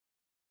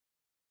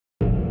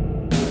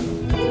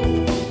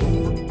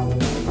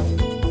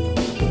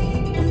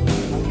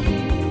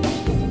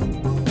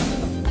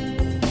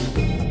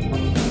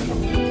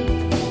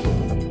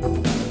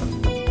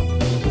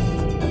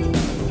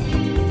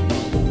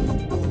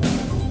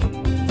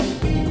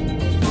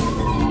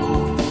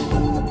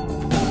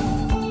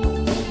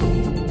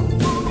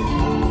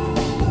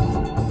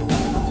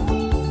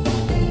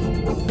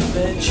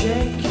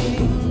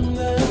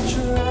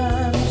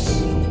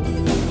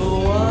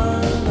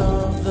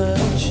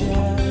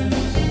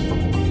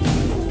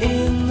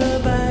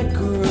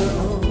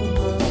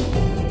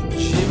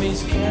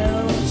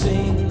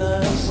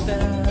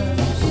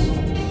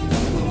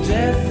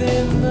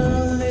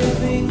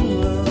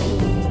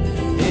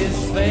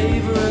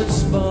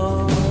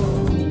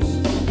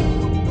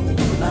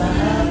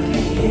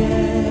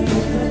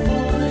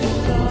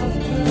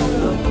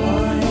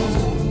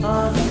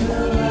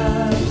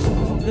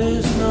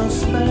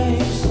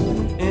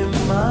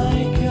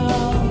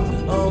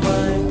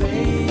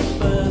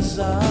as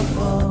I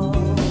fall.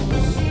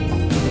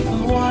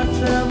 What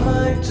am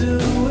I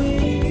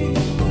doing?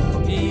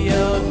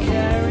 You're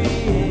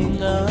carrying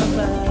a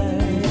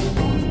bag,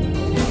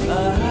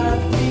 a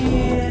happy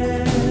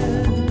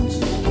end,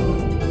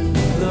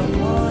 the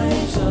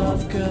point of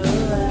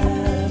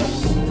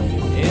collapse,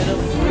 in a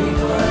free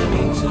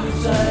climbing to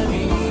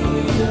timing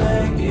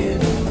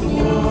three-legged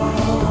waltz.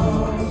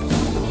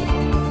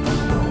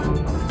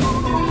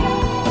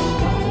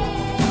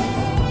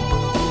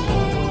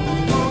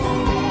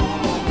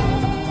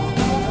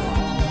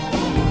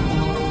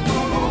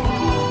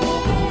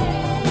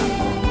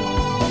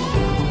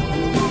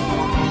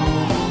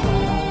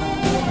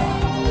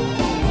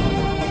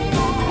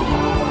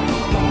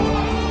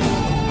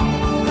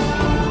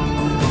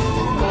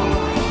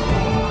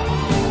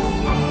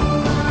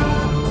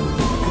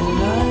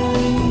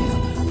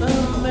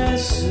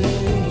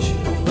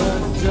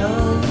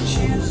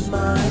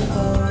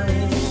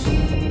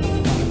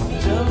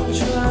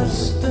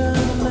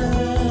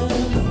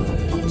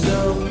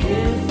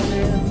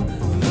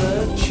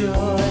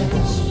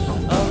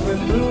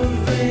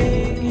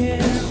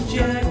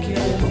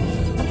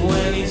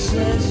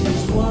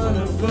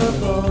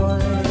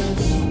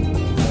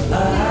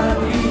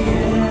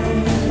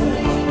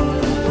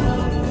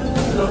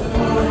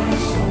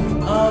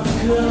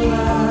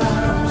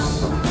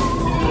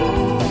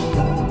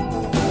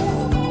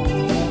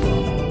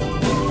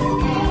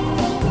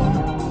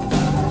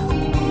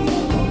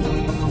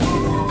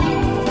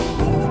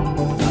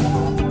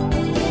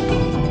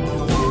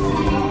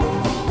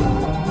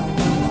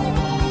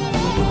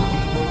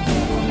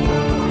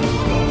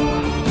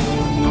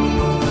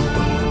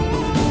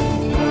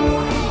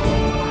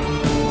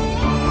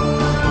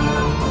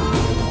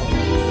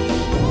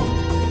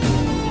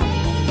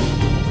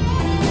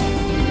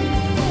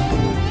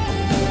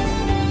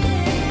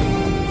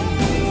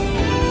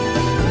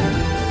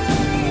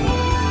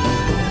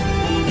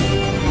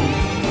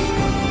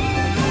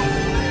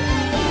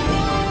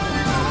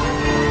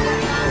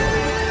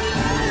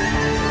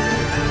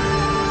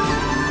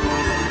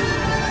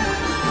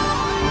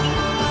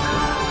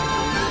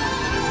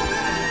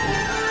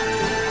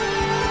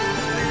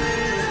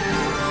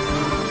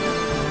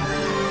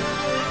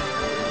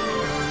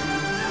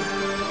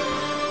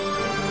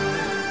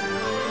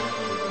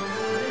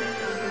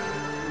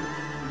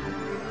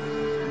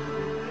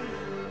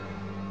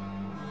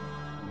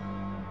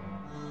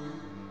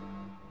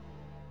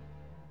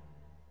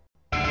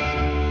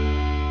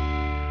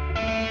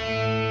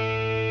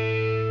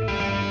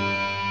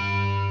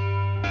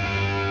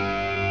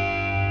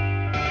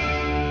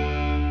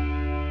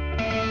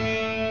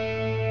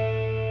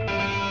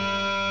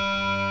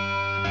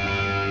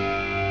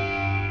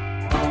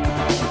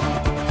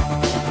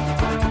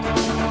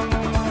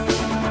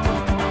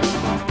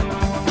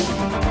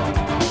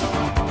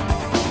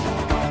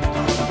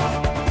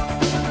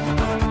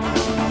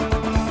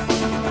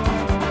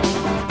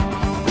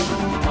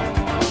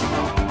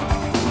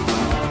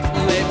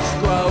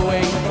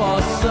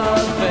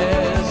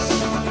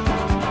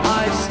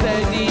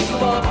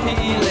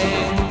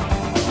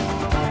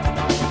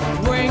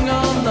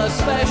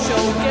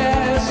 Special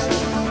guest,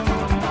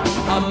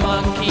 a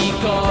monkey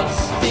god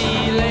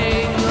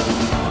stealing,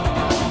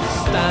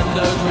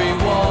 standard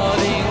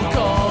rewarding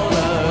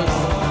corners,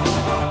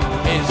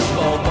 is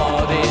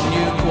foreboding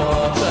new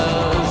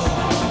quarters,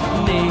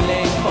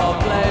 kneeling for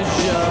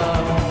pleasure,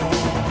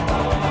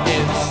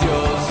 it's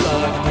yours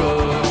a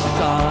good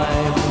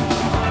time.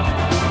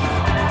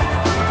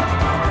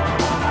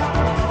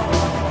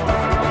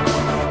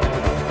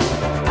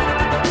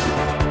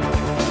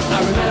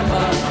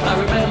 I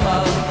remember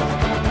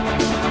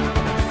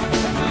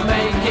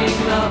making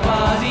the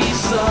body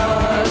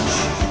search.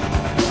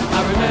 I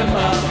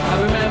remember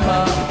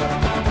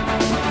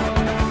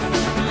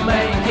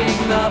making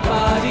the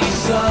body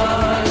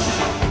search.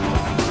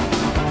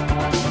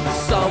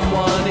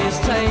 Someone is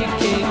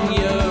taking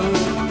you,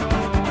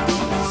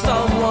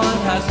 someone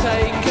has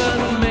taken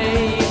me.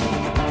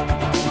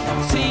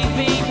 TV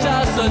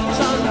doesn't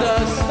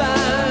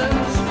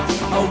understand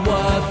a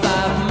word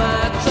that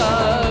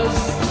matters,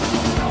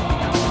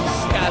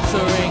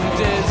 scattering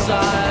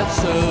desire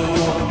to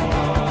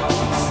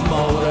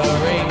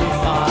smoldering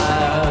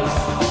fires.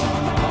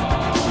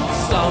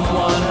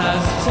 Someone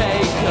has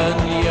taken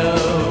you,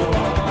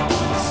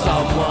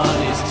 someone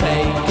is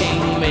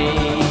taking me.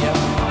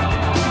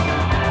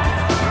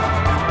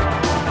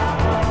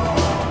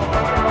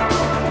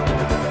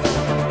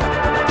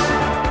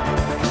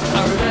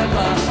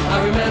 I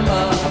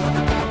remember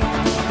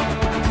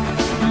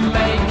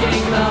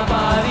making the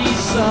body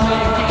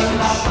search.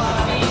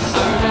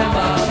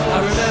 I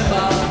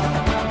remember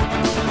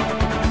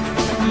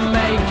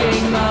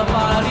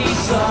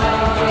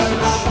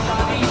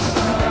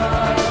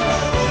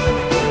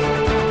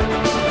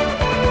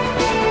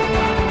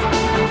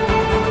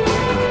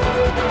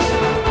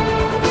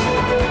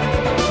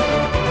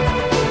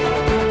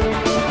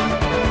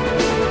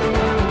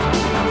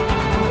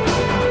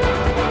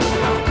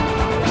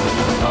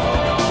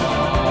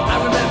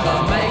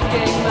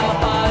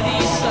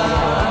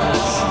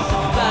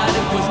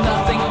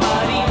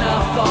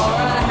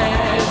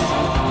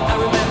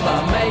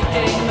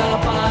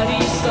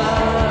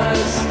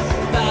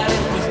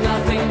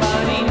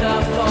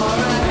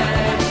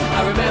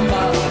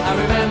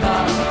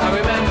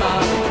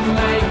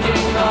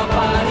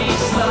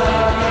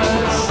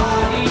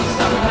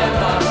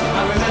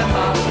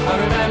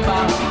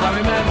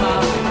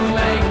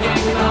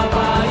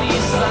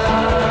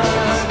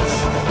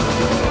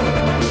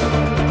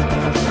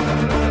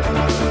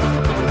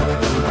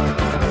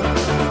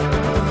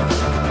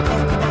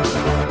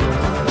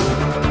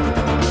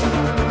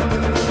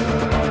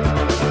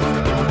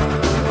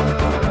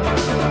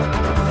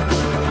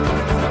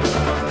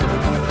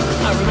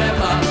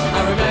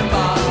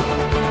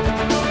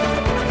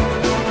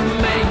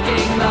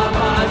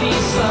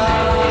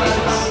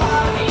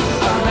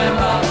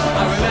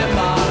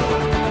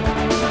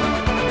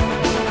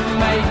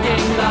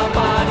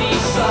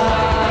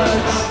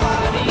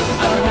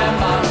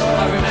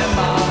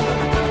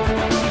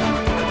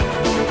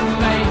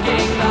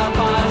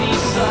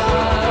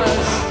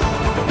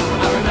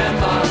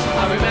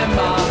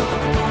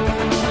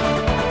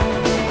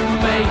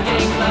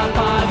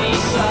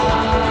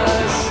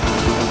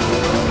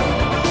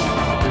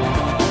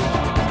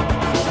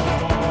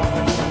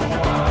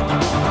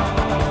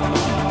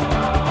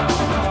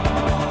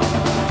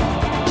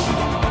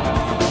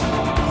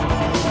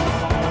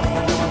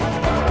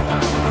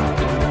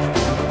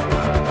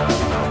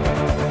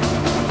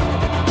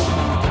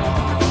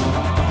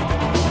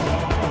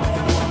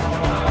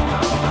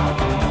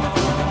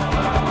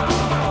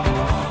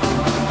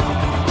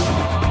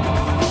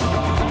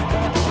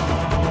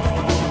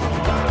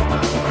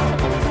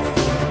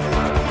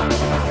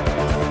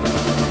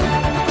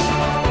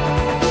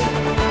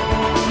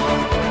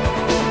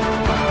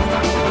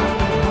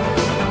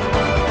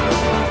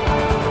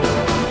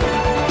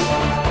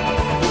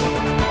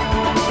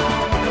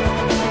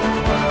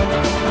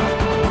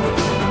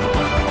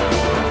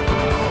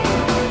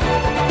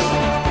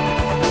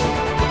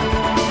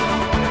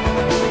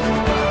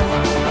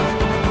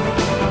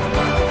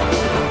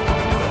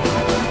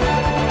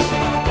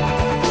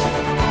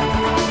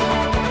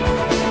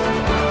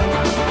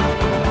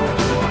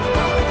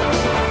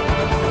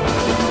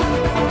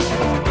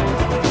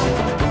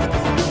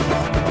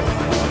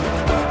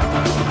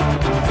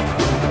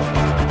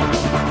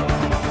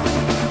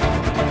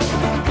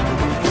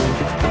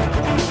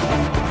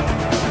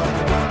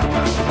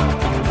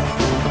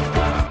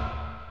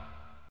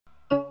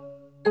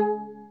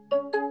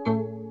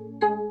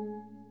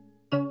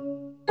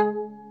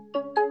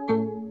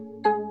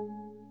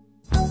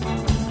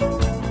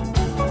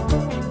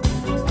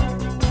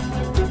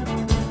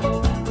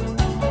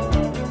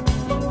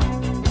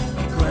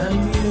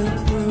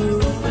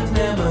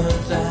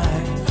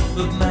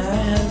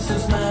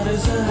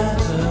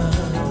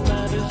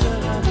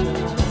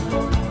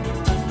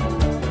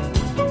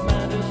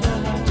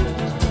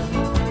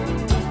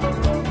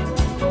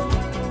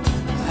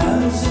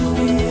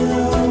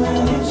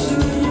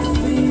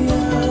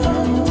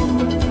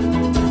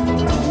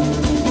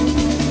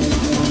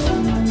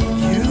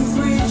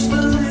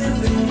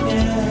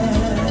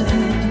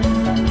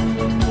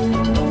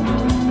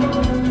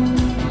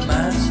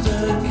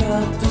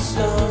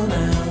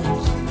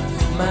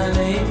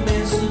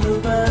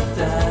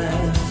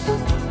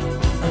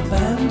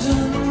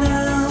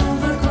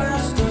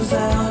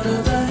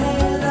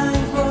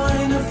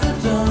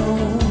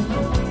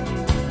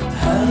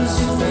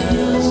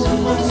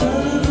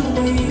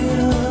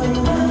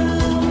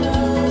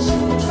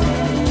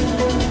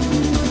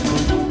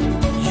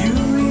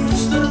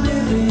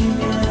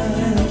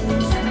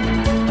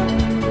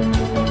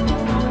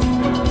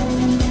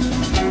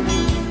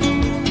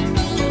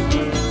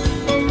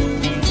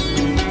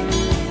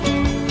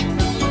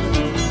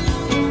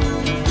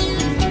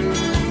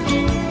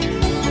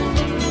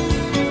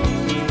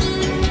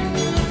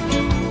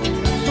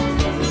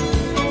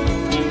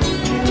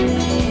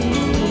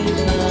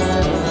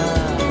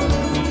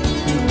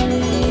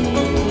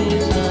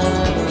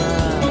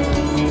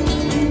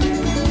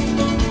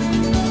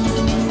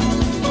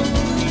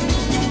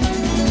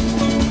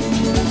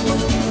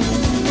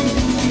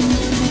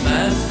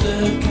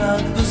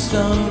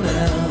stone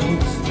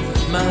else.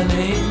 My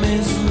name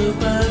is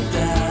Rupert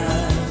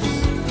Das.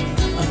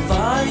 I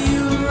thought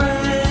you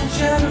ran,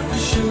 shadow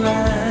fisher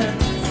ran,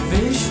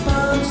 fish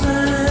ponds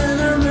and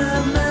a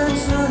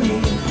madman's honey.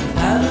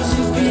 How does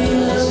it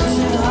feel? Is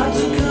it hard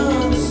to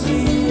come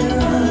see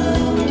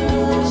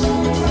us?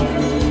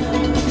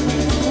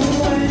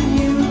 When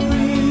you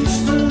reach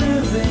the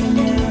living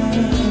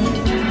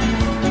end,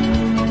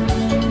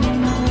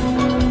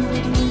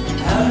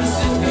 how does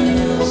it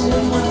feel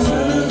when one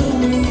turn of the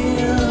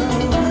wheel?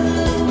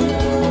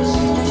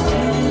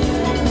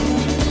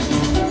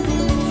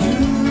 You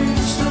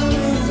reach the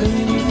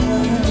living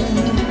end.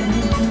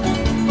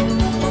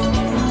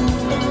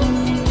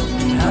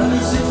 How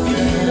does it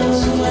feel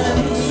when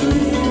it's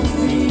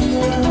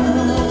revealed?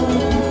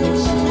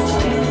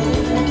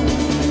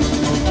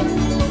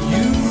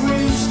 You've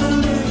reached the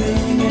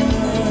living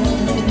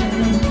end.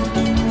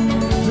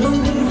 The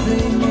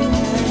living end.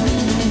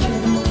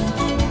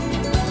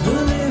 The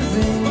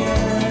living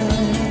end.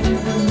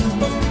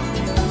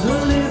 The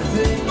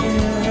living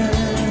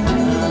end.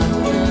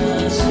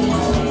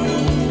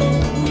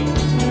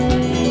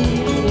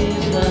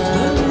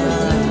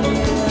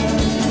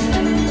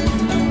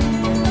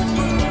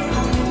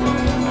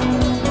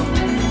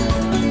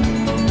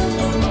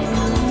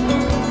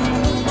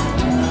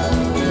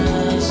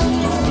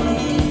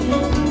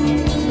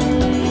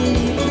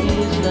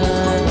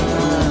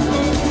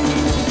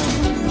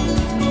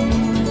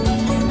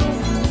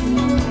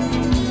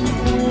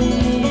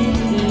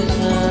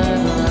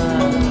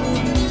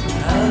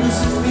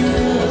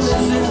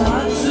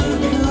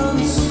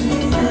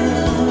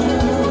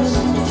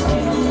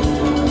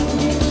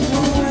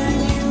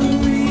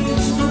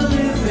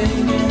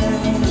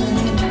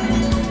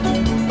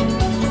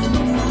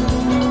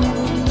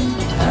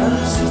 How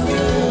does it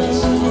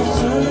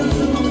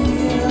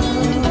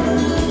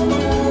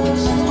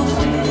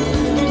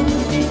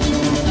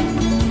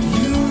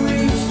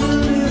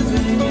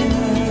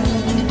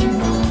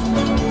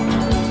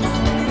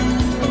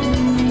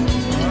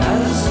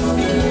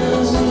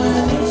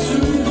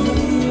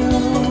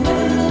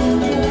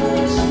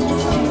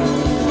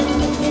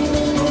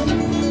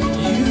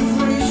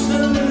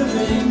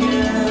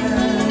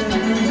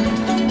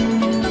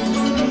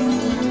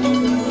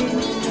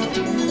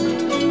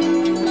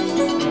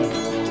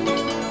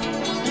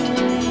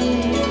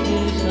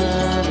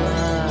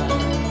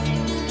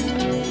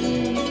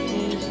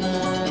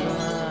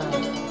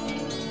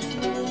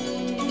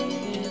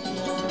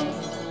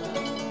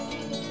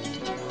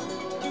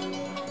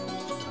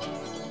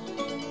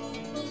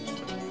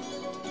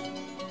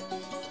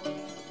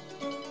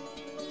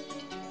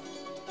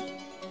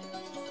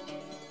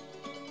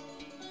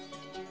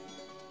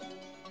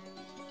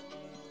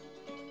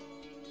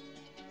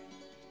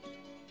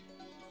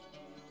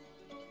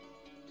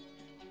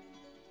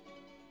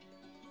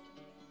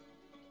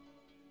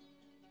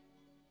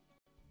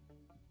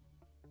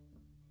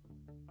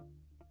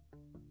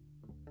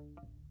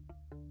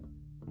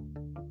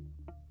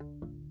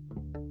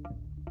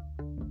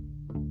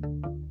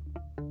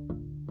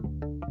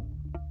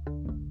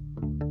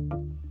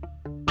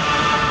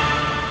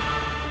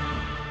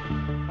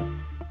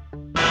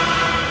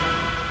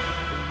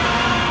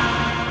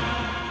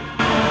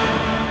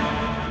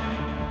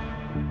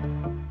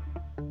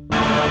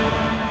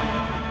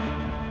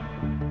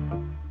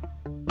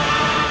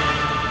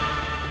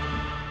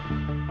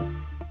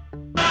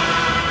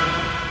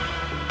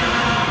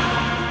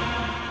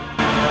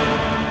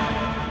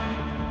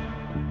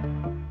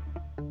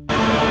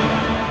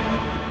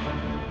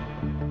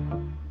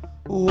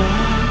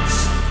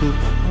What's the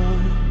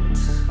point?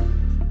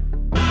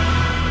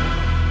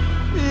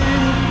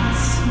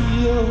 It's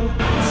your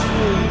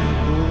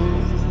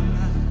table.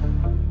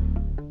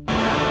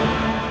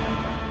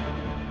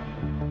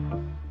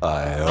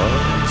 I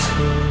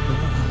alter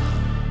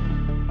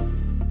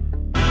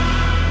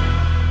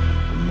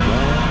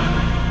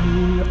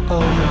my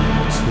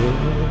altar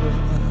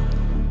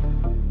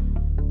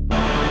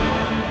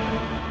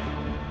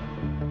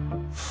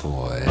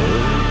for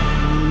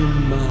every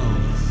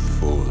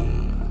mouthful.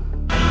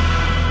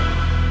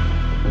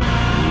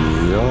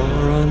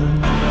 You're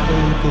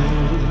unable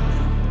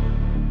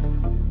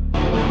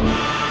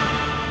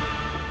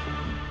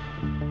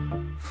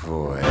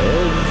for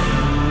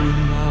every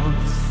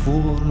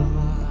mouthful.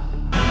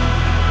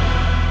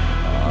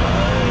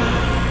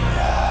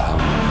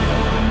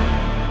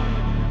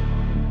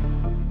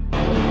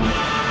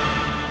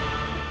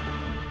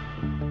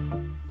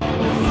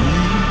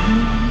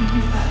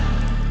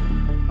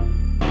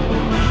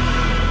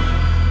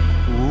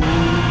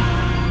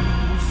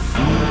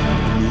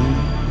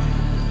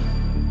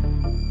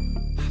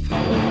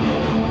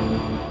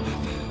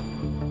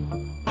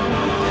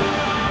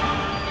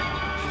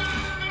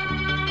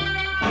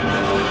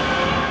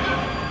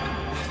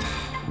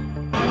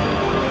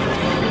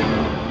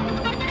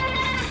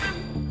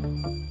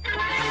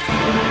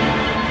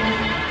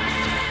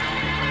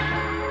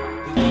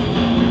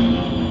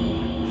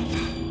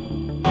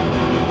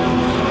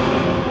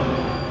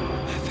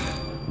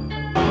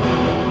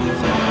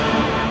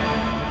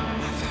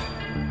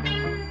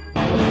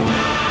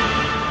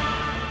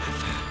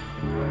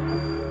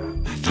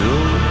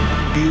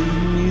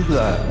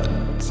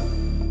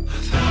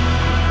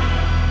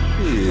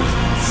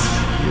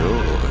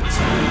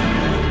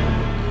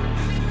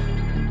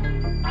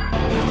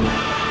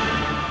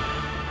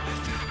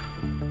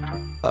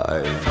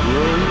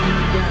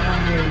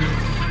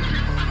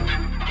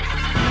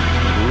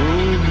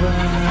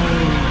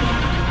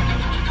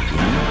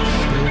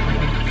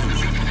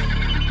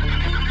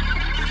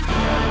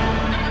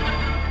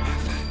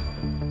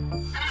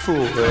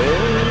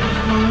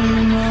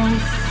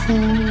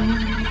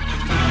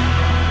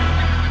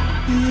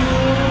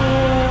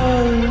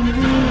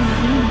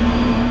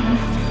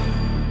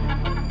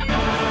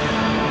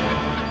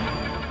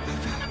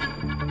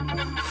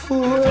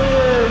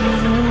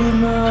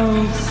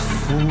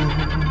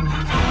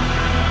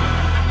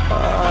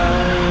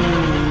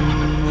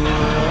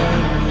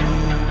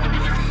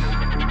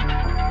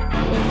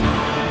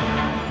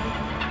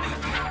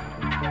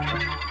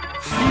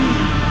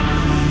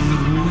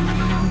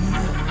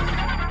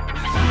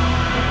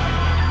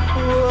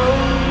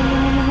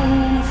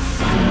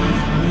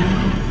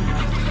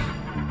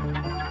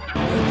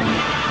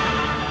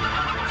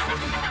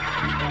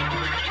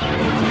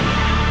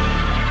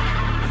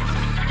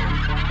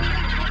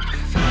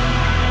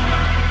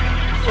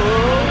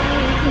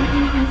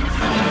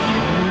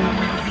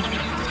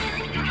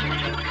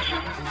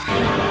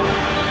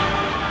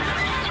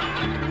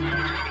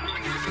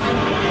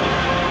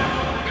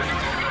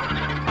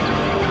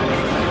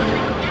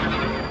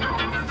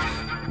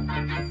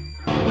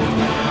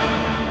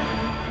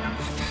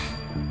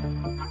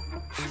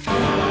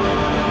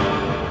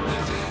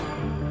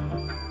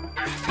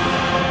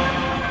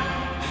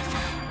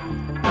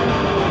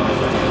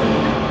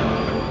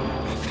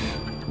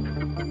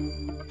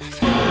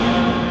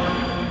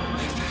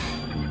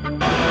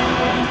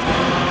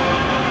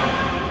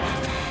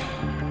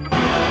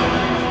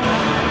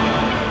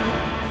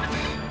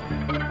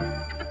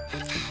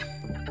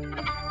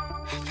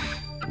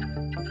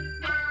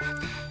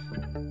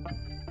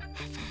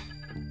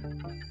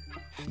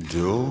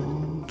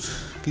 Don't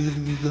give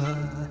me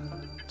that.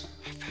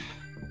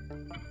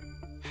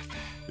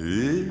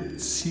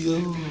 It's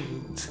your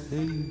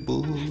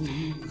table.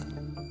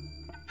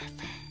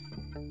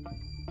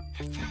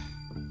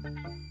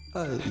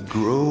 I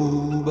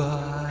grow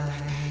by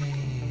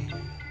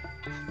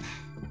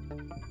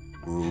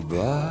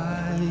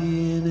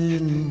in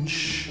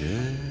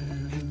inches.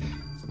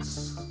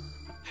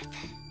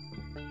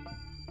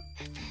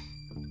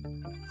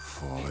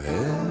 For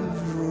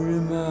every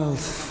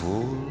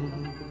mouthful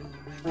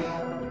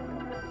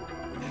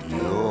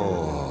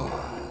you're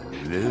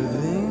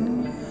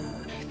living,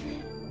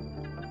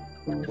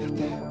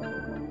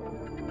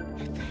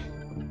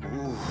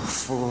 oh,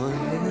 for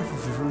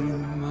every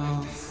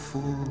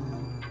mouthful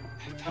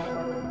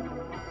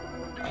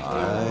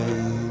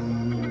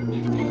I'm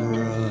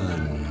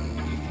running.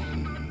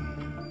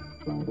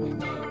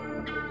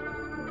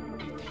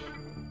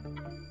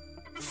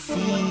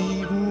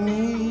 Feed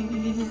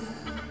me,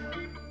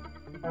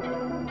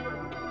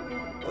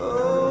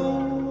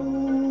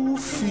 oh,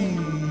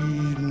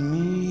 feed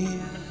me.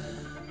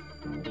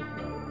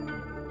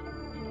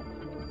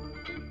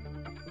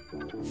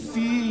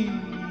 Feed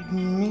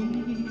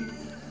me,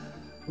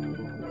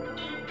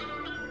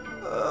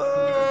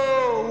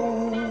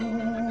 oh,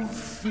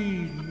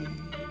 feed me.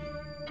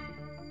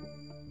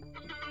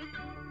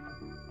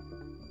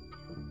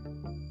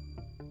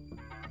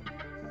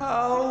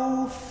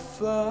 How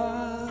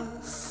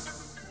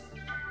fast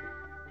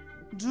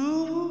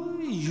do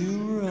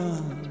you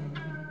run?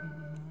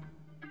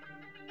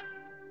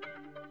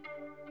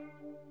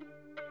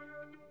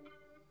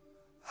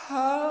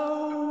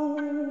 How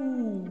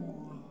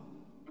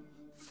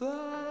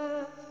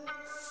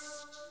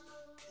fast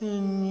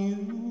can you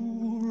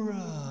run?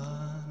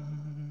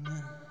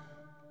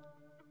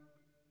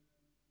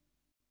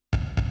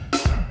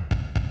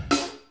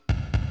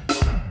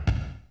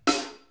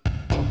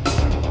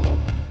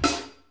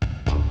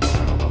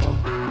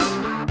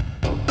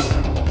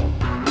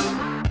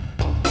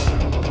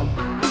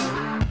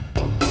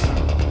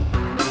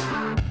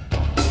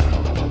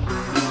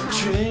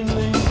 Chain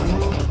link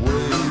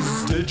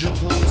roadways,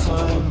 digital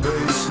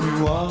time-based,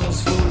 new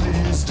hours for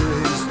these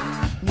days.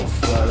 No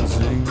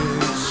fighting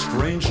it,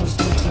 strangeness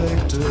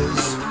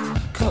detectors,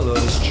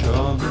 colors,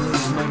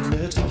 charmers,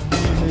 magnetic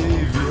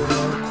behavior,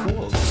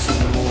 quartz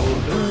and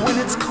order. When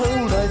it's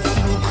cold, I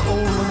feel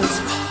cold. When it's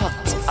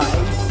hot, I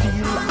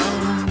feel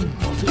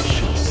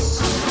ambitious.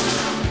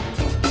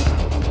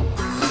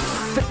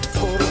 Fit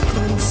for a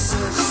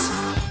princess,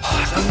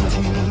 hot on the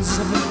heels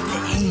of an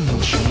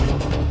angel.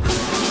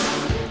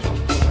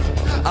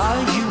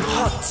 Are you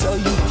hot? Are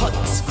you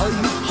hot? Are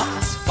you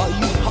hot? Are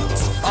you hot?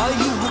 Are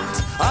you hot?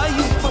 Are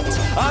you hot?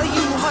 Are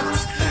you hot?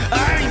 I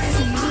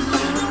feel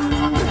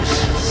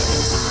ambitious.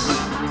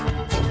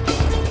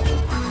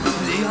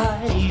 The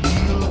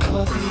ideal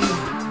copy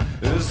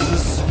is the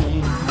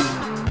same.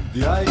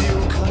 The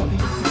ideal copy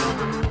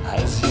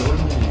has your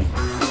name.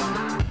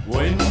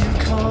 When you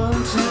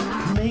can't, it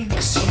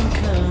makes you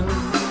can.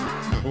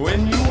 When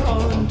you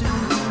aren't,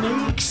 it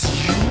makes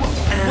you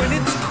am. When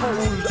it's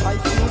cold, I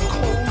feel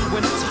cold.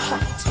 When it's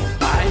hot,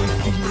 I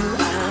feel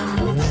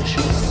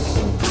ambitious.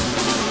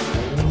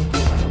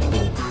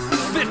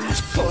 Fit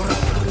for a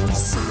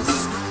princess,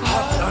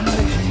 hot on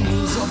the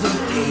heels of an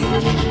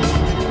angel.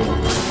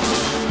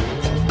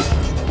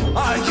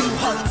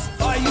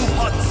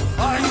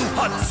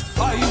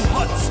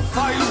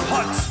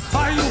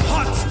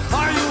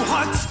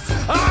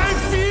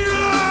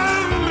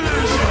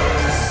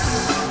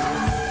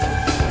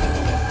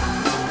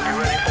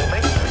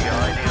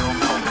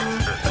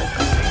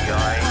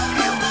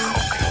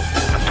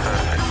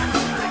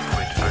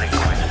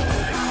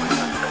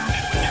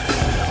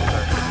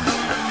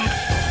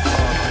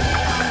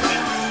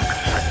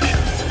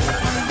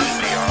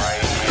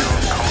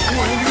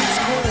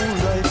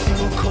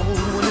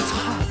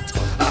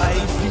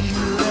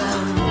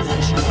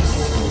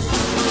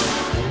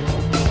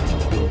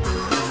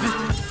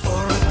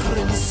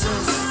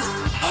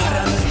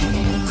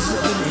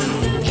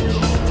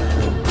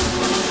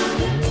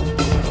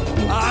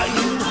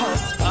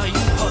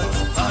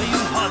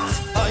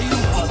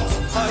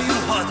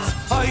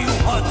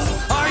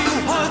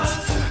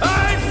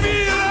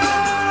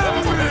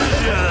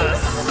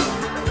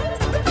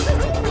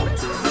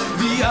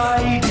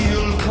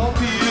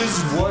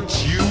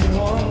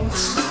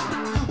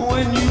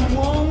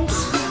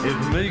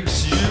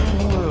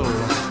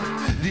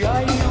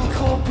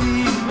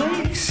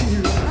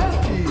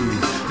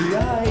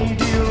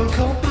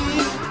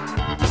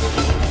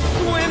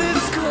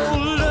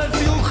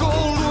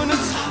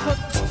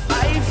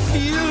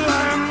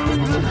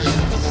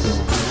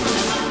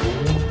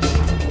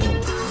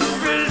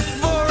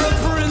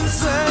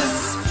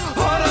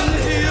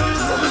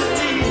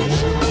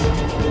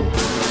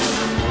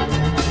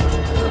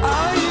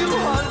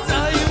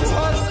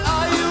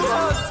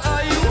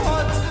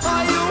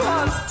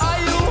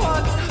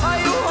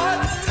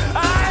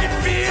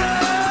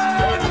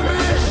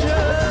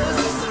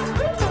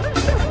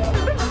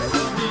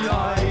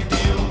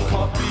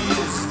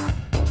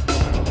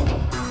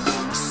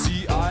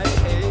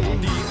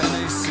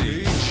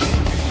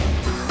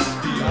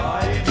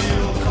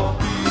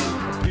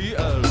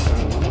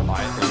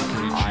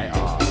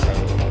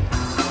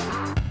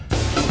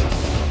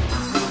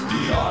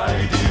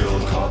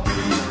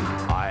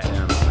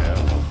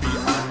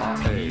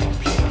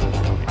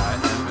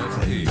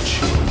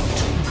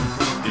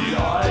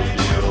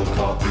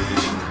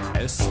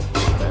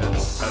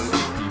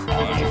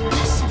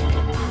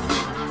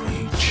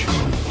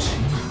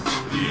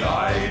 The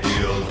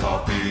ideal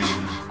copy.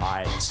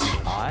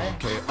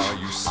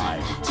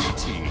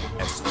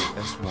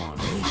 ICIKRUCITTSOS1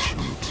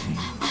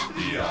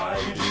 The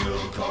ideal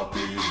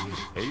copy.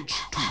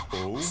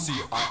 H2O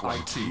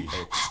CIITXU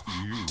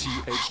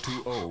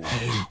TH2O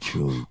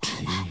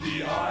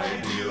The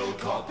ideal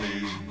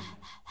copy.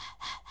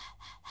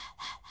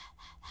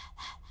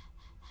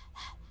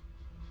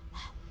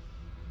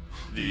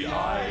 The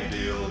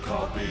ideal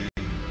copy.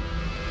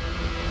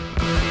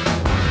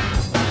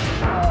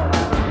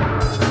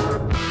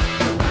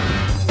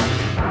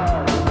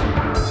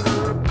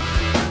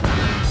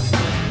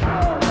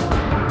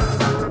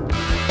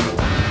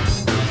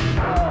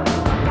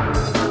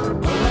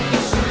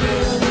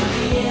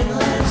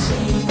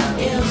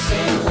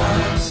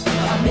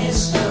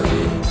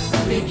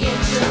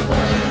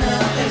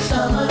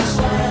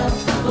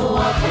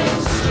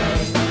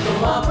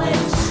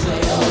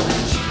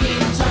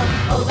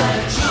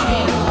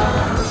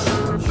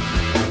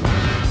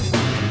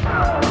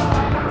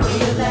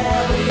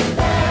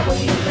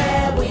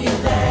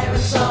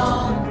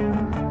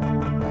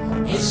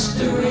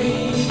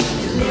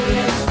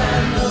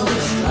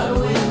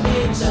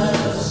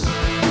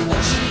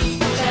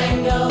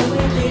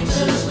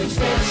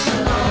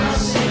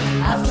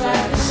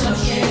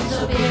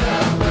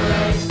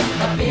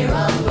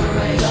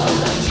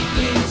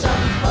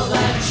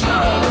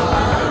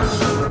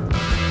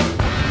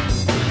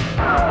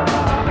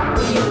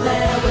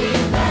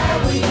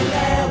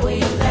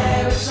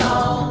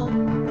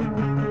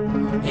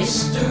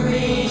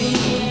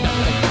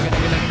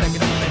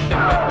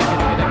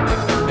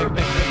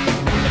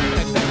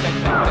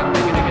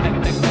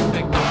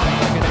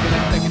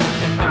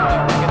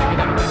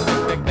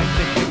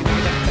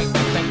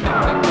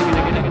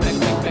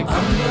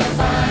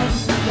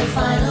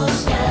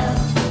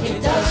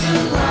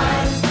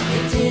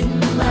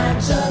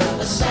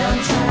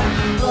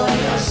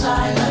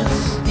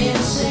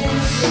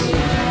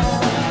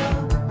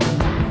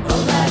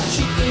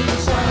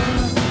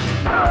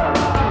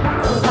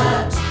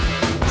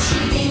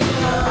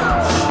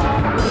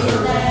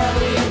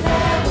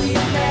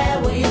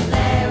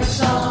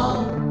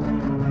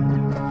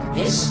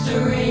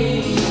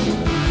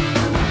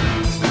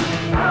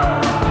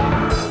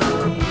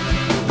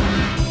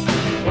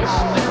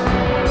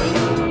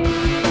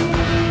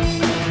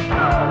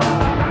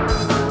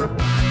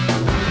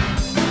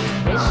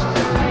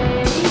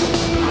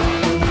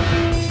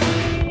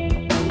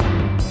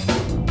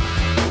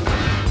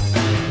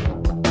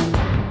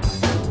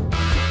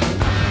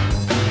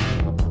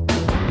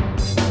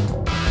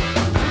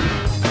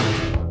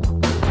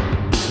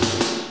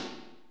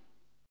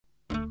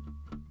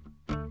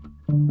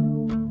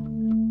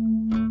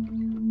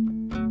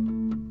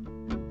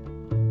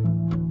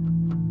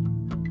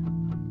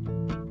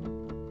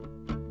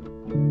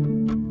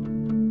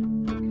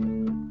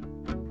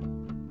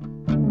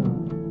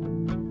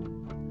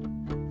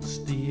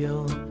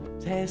 Still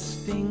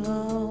testing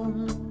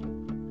on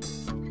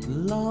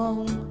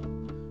long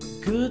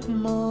good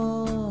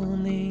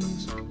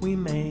mornings. We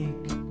make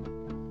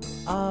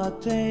our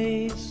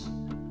days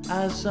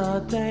as our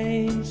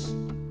days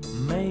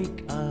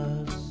make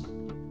us.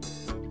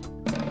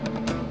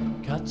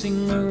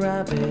 Cutting a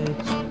rabbit,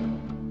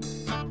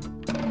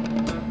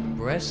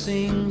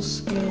 pressing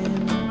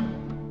skin,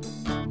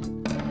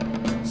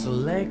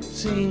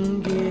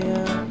 selecting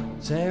gear,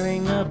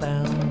 tearing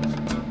about,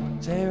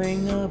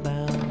 tearing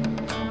about.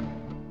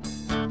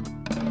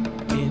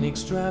 In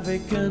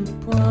extravagant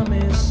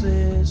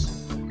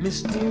promises,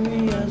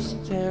 mysterious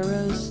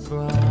terrors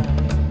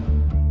thrive.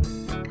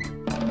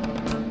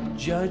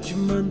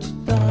 Judgment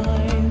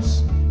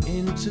dies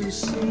into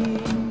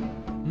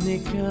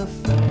scenic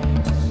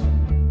effects.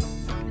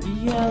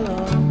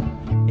 Yellow,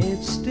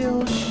 it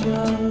still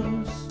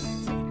shows,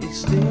 it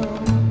still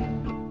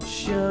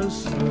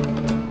shows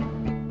through.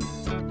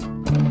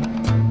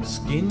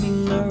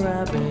 Skinning the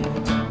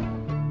rabbit,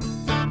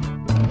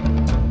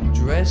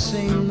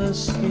 dressing the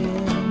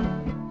skin,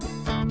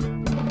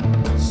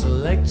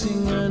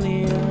 selecting an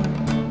ear,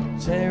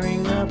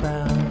 tearing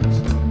about,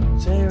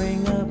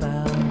 tearing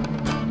about.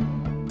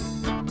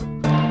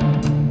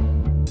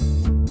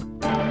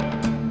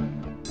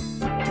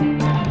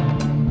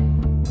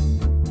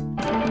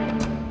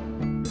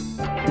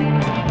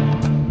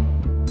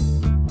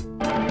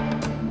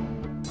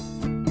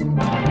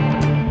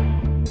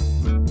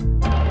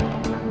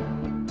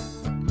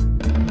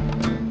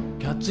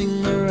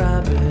 Cutting the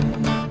rabbit,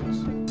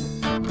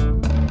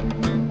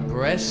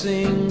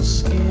 pressing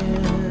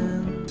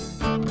skin,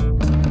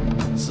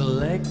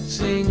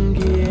 selecting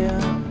gear,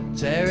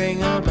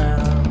 tearing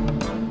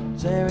about,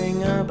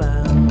 tearing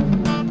about.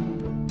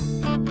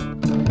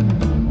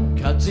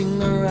 Cutting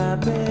the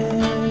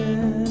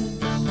rabbits,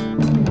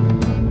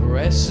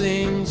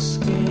 pressing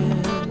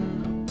skin,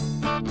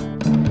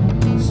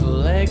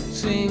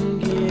 selecting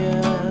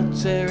gear,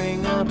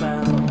 tearing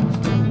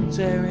about,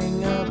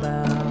 tearing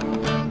about.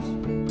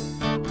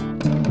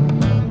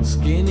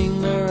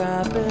 Skinning the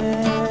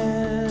rabbit,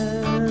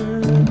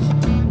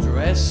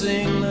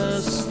 dressing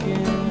the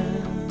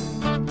skin,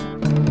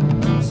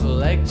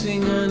 selecting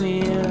selecting an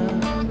ear,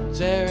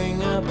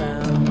 tearing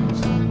about,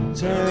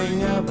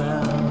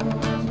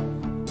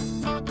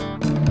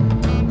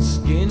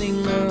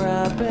 skinning the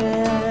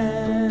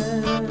rabbit,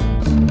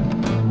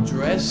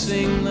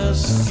 dressing the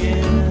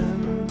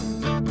skin,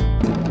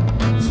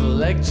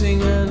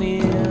 selecting an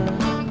ear,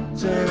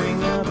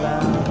 tearing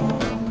about,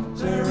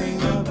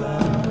 tearing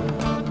about,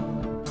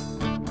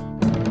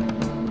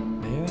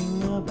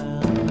 tearing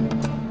about,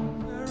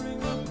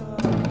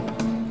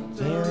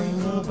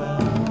 tearing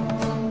about.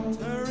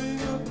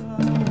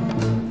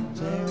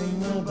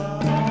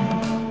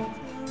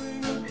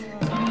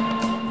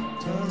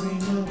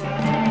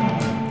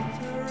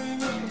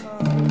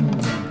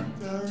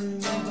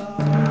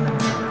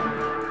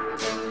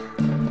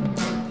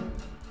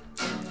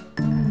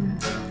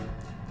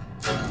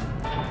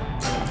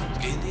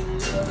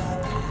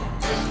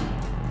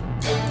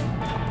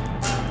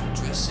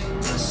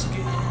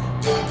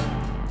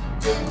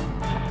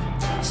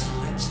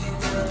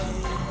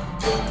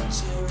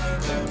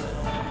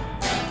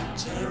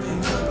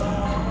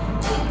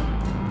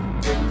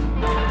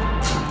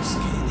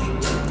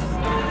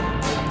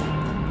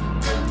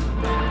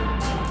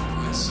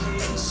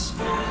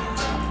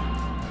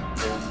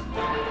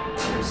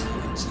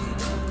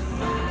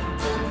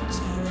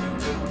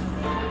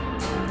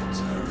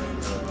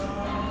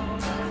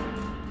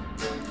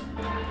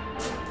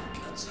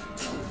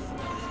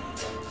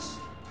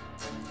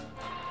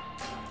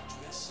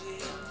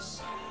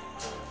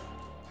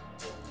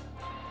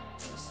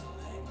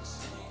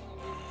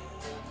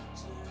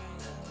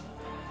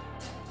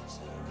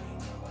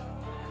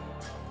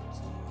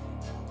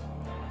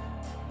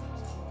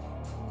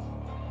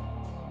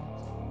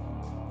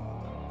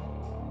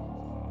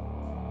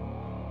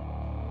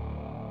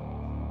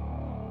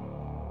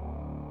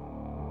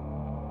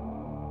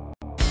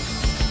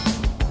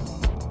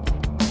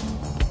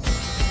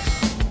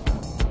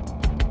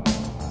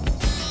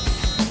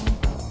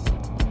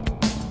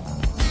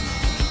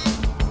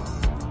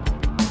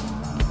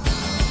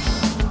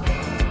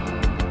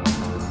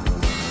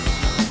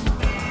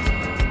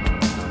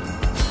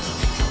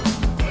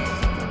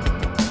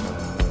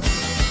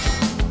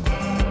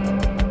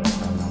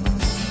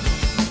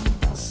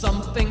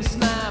 Something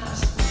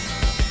snaps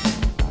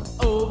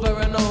over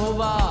and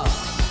over.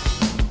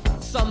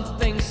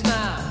 Something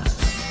snaps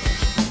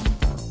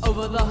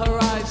over the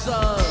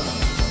horizon.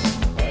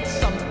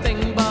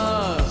 Something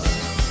bursts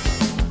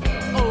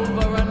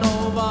over and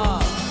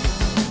over.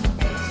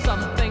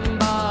 Something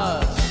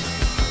bursts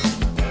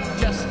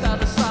just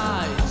out of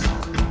sight,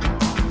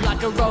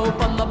 like a rope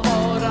on the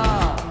border.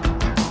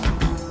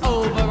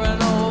 Over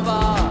and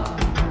over,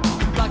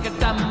 like a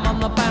dam on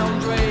the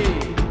boundary.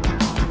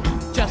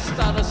 Just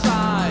out of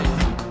sight,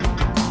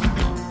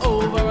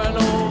 over and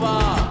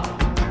over,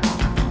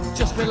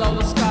 just below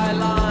the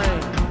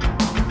skyline,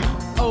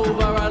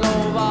 over and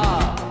over,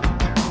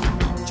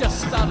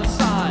 just out of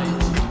sight.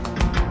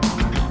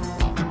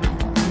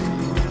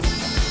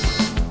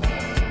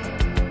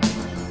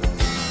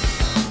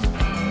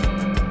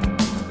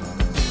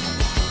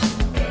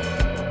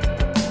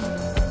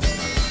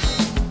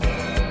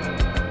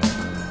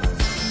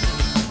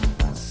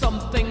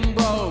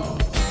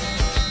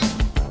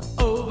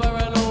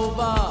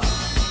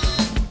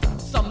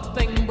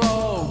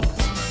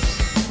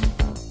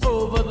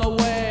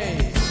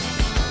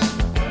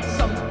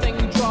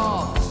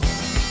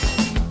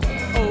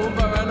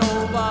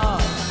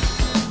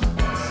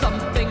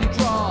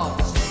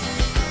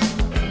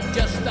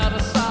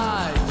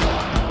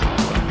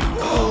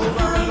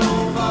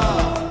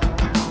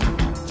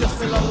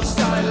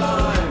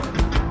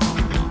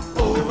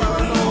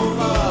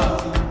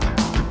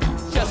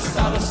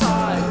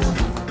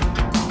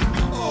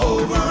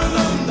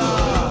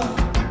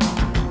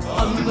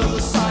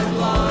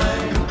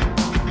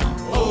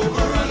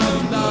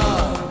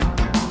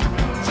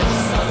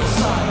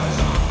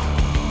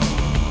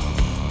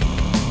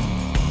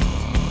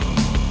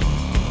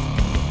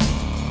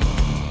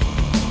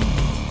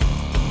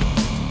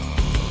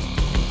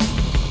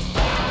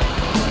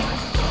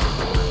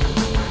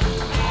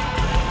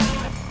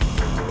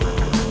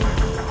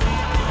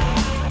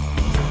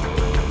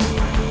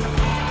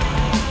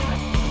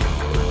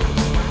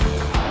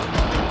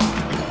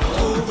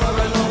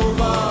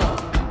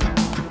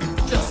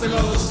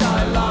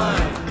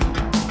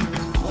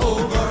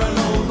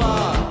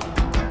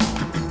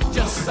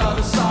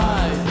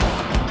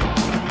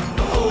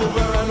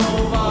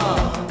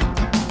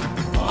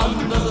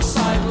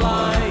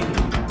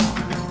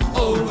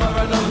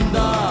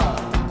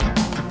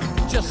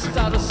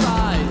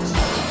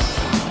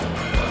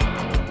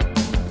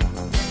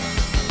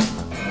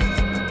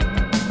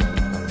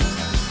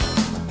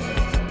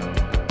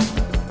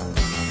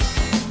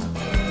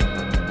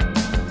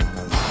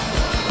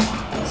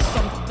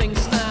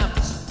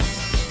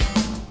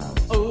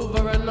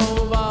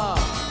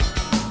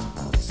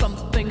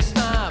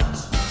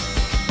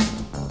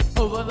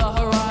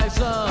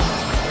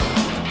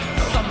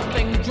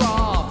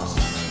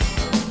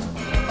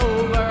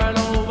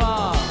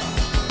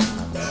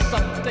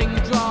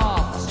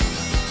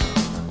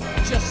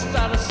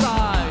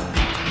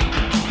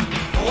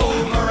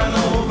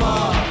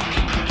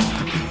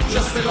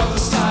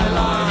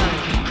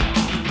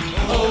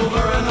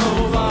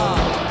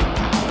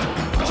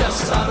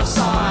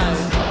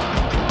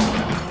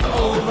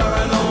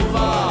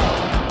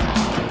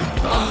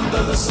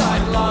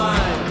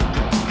 line,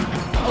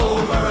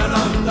 over and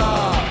under,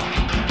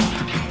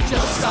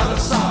 just out of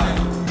sight,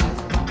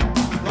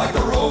 like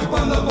a rope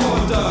on the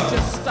border,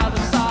 just out of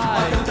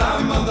sight, like a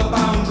dam on the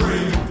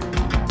boundary,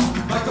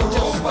 like a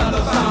rope on the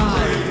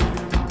boundary,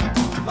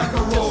 like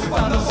a rope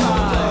on the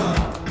border,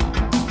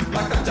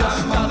 like a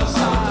dam on the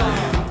boundary,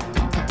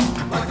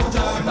 like a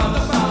rope on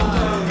the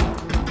boundary,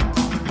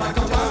 like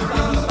a rope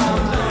on the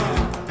boundary,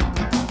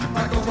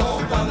 like a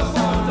rope on the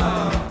border,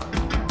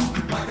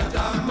 like a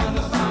dam on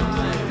the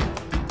boundary,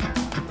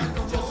 like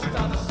a rope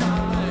on the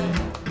boundary,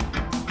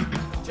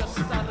 just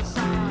out of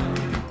sight,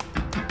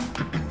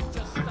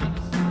 just out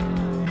of sight.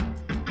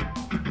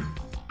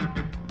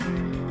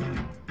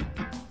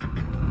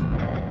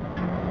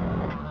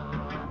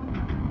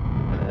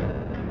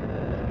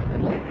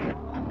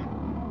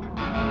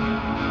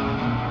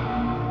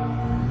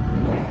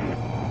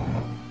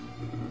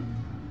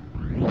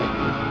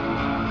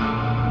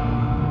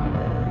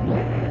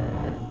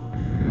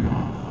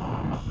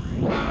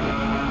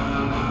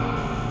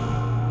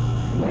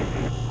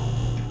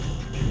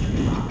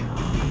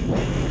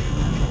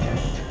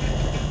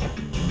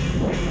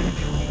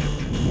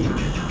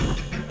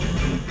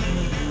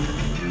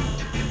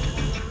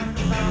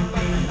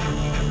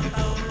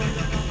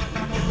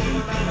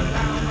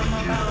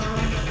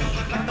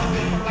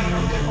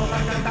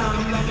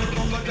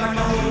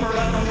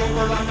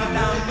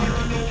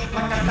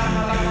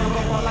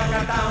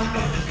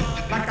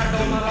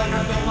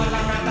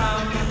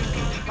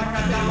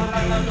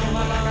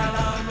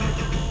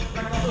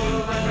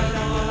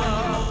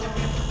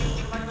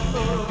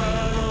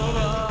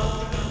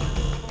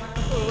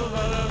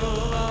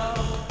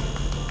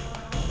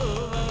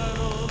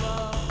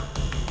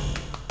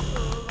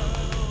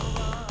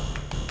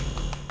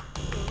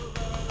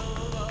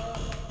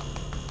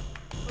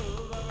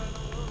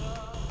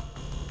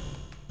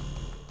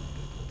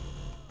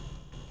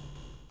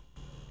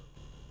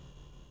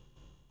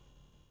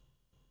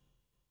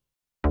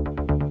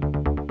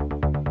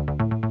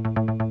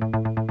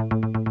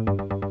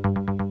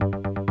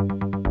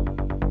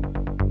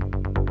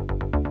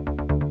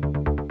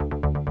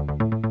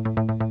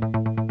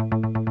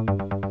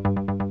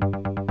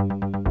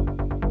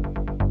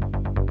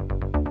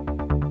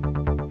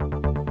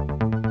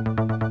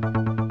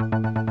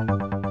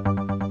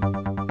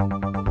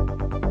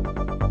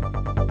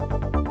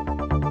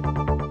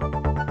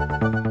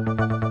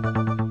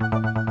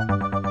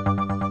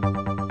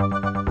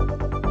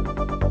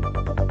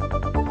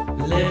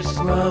 Lips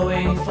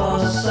growing for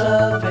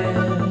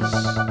service,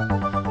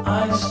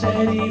 eyes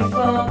steady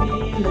for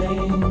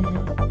healing.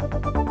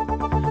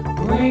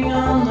 Bring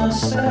on the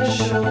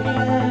special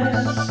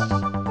guest,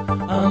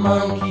 a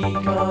monkey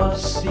caught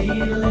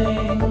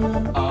stealing.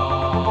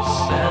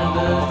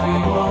 Standard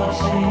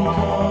rewards in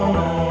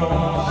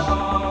corners,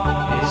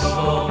 is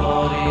for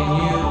boarding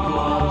new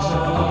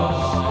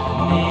quarters.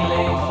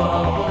 Kneeling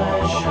for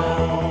pleasure,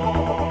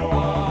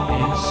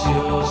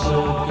 ensures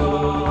a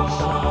good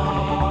time.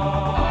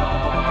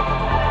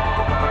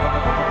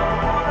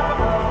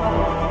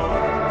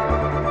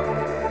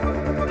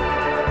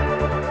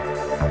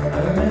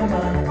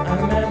 I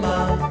remember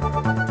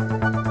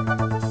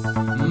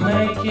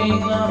making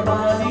the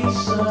body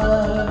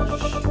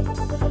search.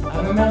 I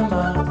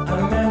remember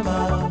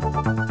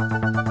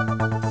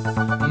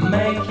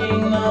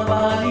making the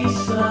body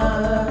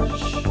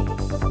search.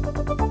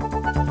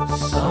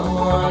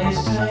 Someone is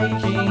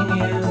taking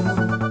you,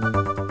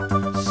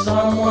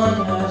 someone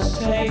has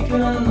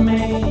taken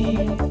me.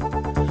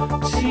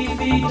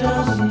 TV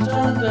doesn't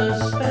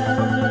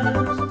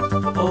understand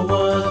a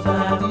word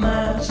that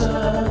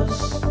matters.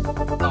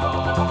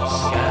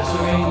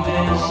 Scattering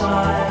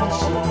desire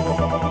to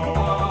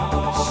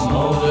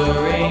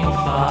smoldering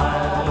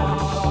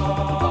fires.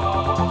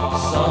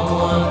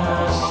 Someone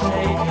has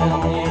taken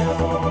you,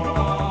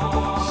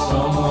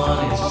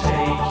 someone is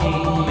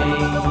taking me.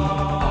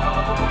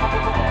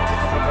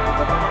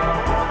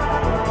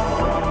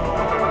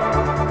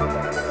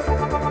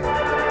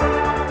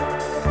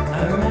 I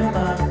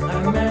remember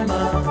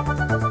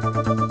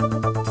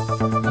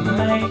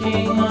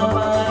making my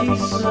body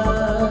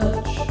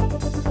search.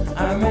 I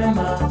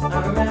remember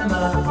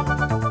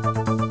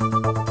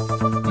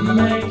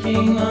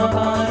making my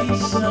body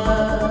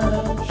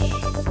search.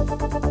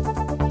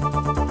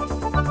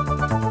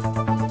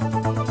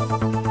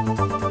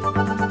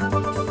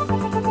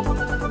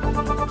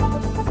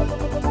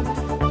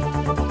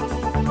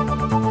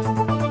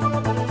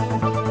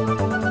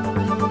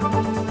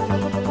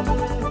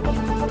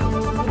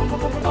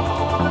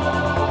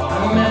 I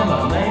remember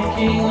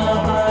making my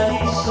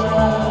body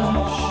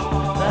search,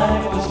 that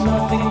it was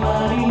nothing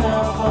but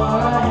enough for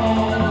a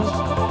hand.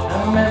 I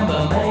remember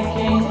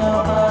making my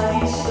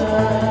body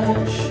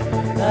search,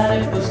 that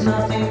it was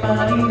nothing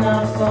but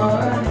enough for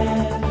a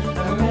hand.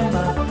 I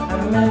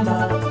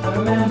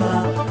remember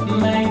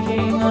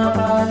making my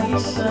body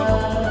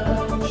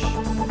search.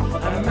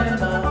 I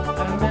remember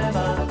making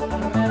my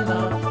body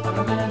search. I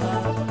remember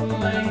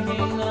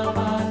making my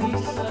body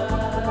search.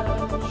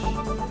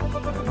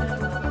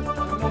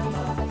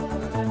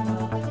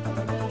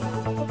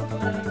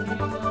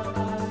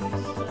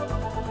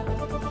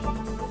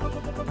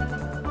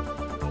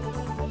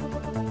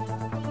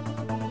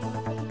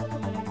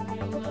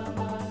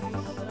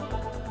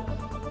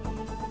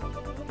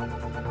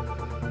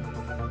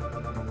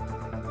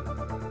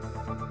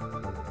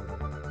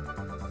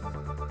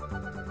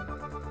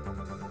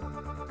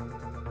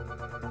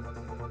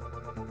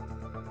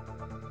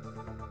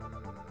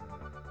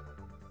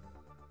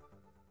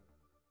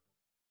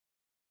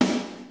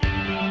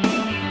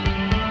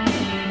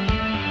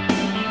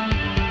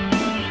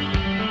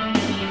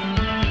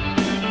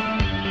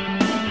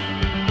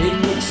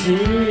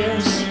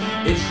 serious?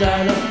 Is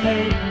that a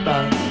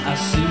paper I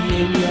see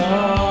in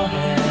your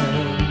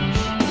hands?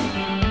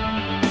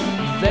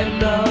 Then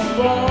the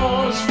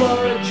pause for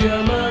a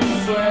German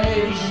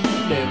phrase.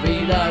 Ne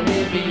vida, ne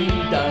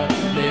vida,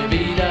 ne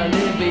vida,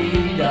 ne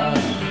vida.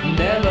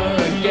 Never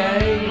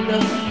again,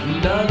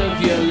 none of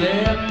your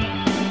lip,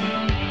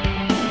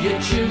 your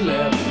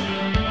tulip.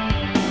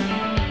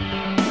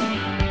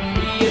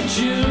 Your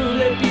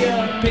tulip,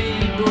 your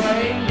pea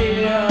brain,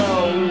 dear.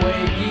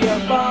 Wake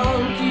your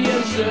bunk,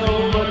 your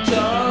silver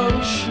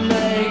tongue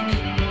snake.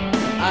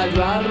 I'd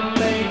rather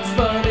make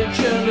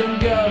furniture than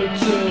go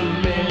to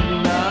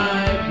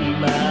midnight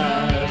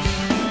mass.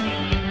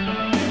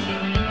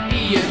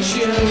 Your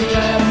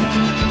tulip,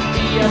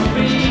 your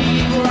pea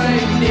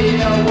brain,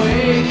 dear.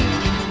 Wake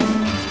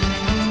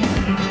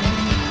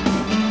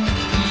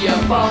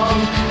your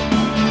bunk,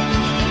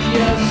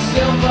 your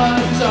silver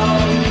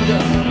tongue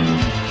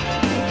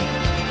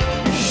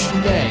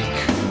snake.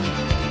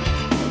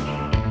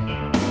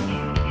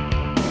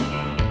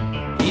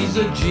 He's a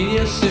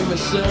genius in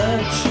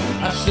research.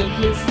 I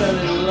simply fell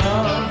in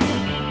love.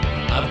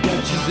 I've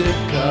got your zip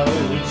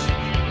code.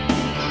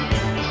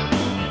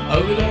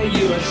 Over there,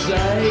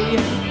 USA,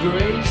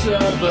 green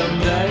turban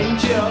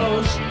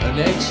angels, an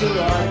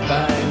Exorite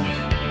bank.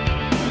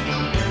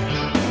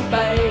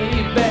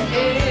 Baby,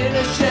 in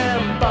a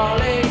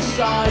shambolic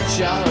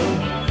sideshow,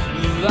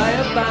 they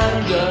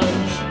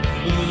abandoned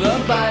the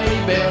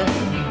baby.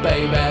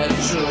 Baby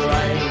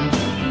trained,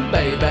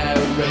 baby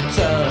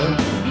returned,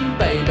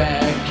 baby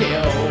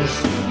kills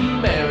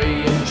Mary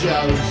and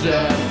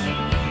Joseph.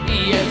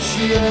 Your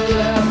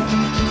tulip,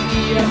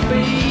 your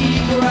bee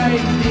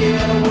brain,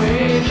 dear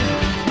wig,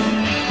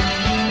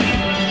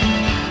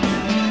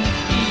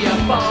 your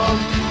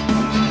bunk,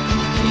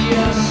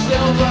 your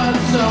silver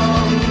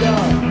tongue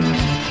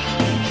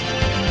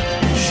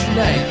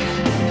snake.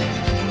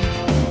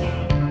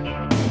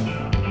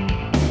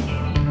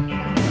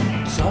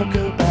 Talk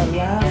about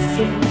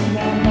laughing,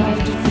 I'm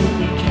after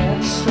feeling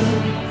cancer.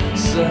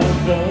 So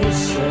they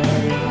say,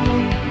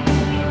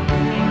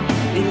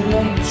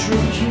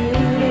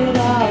 electrocuted, I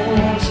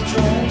was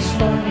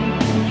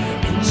transformed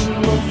into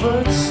a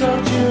foot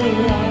soldier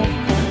of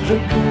the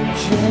good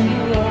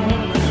general.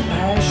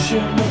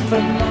 Passion of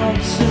the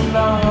knights in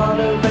the heart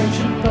of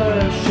ancient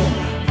Persia.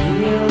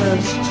 Feel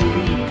us to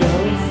go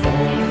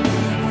forth,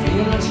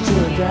 feel us to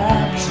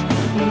adapt,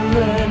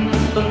 then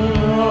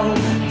belong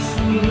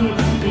to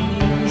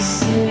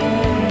pieces.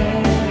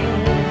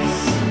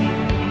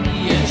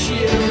 Yes,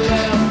 you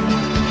left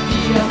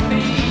your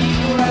bee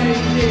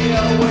right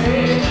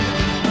away.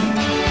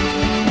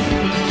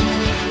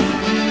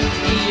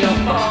 Your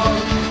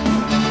bunk,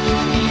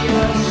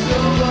 your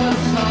silver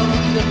tongue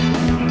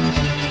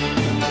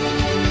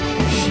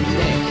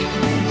snake.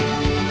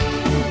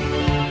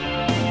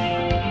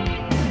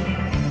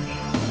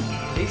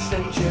 Please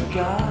send your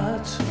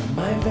God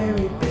my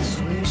very best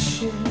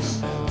wishes.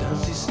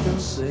 Does he still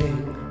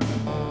sing?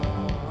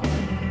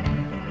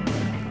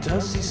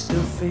 Does he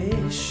still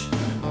fish?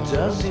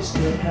 Does he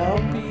still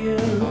help you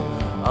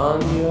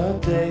on your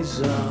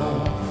days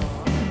off?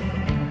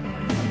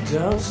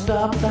 Don't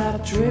stop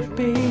that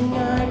dripping,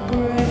 I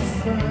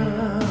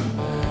prefer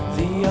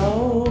the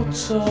old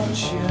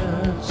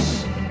tortures.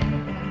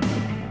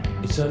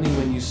 It's only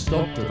when you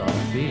stop that I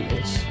feel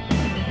it.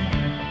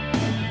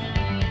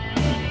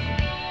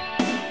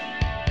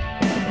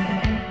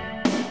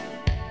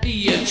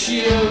 Your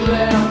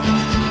tulip,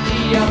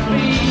 your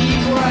bee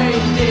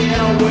brain,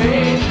 dear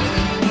wig,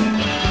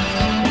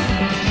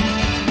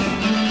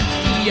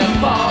 your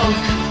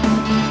bunk,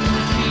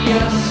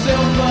 your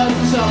silver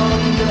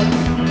tongue.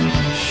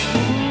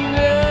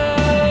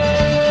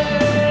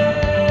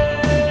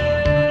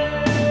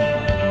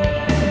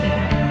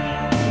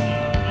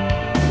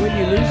 When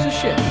you lose the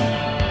ship,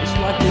 it's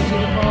like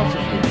losing a part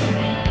of you.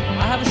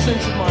 I have a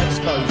sense of my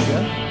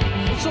exposure.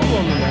 It's all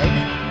on the web.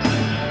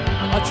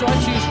 I try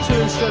to use 2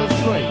 instead of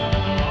 3.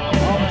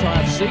 But I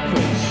have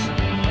secrets,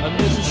 and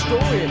there's a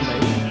story in me.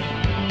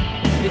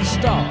 It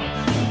starts.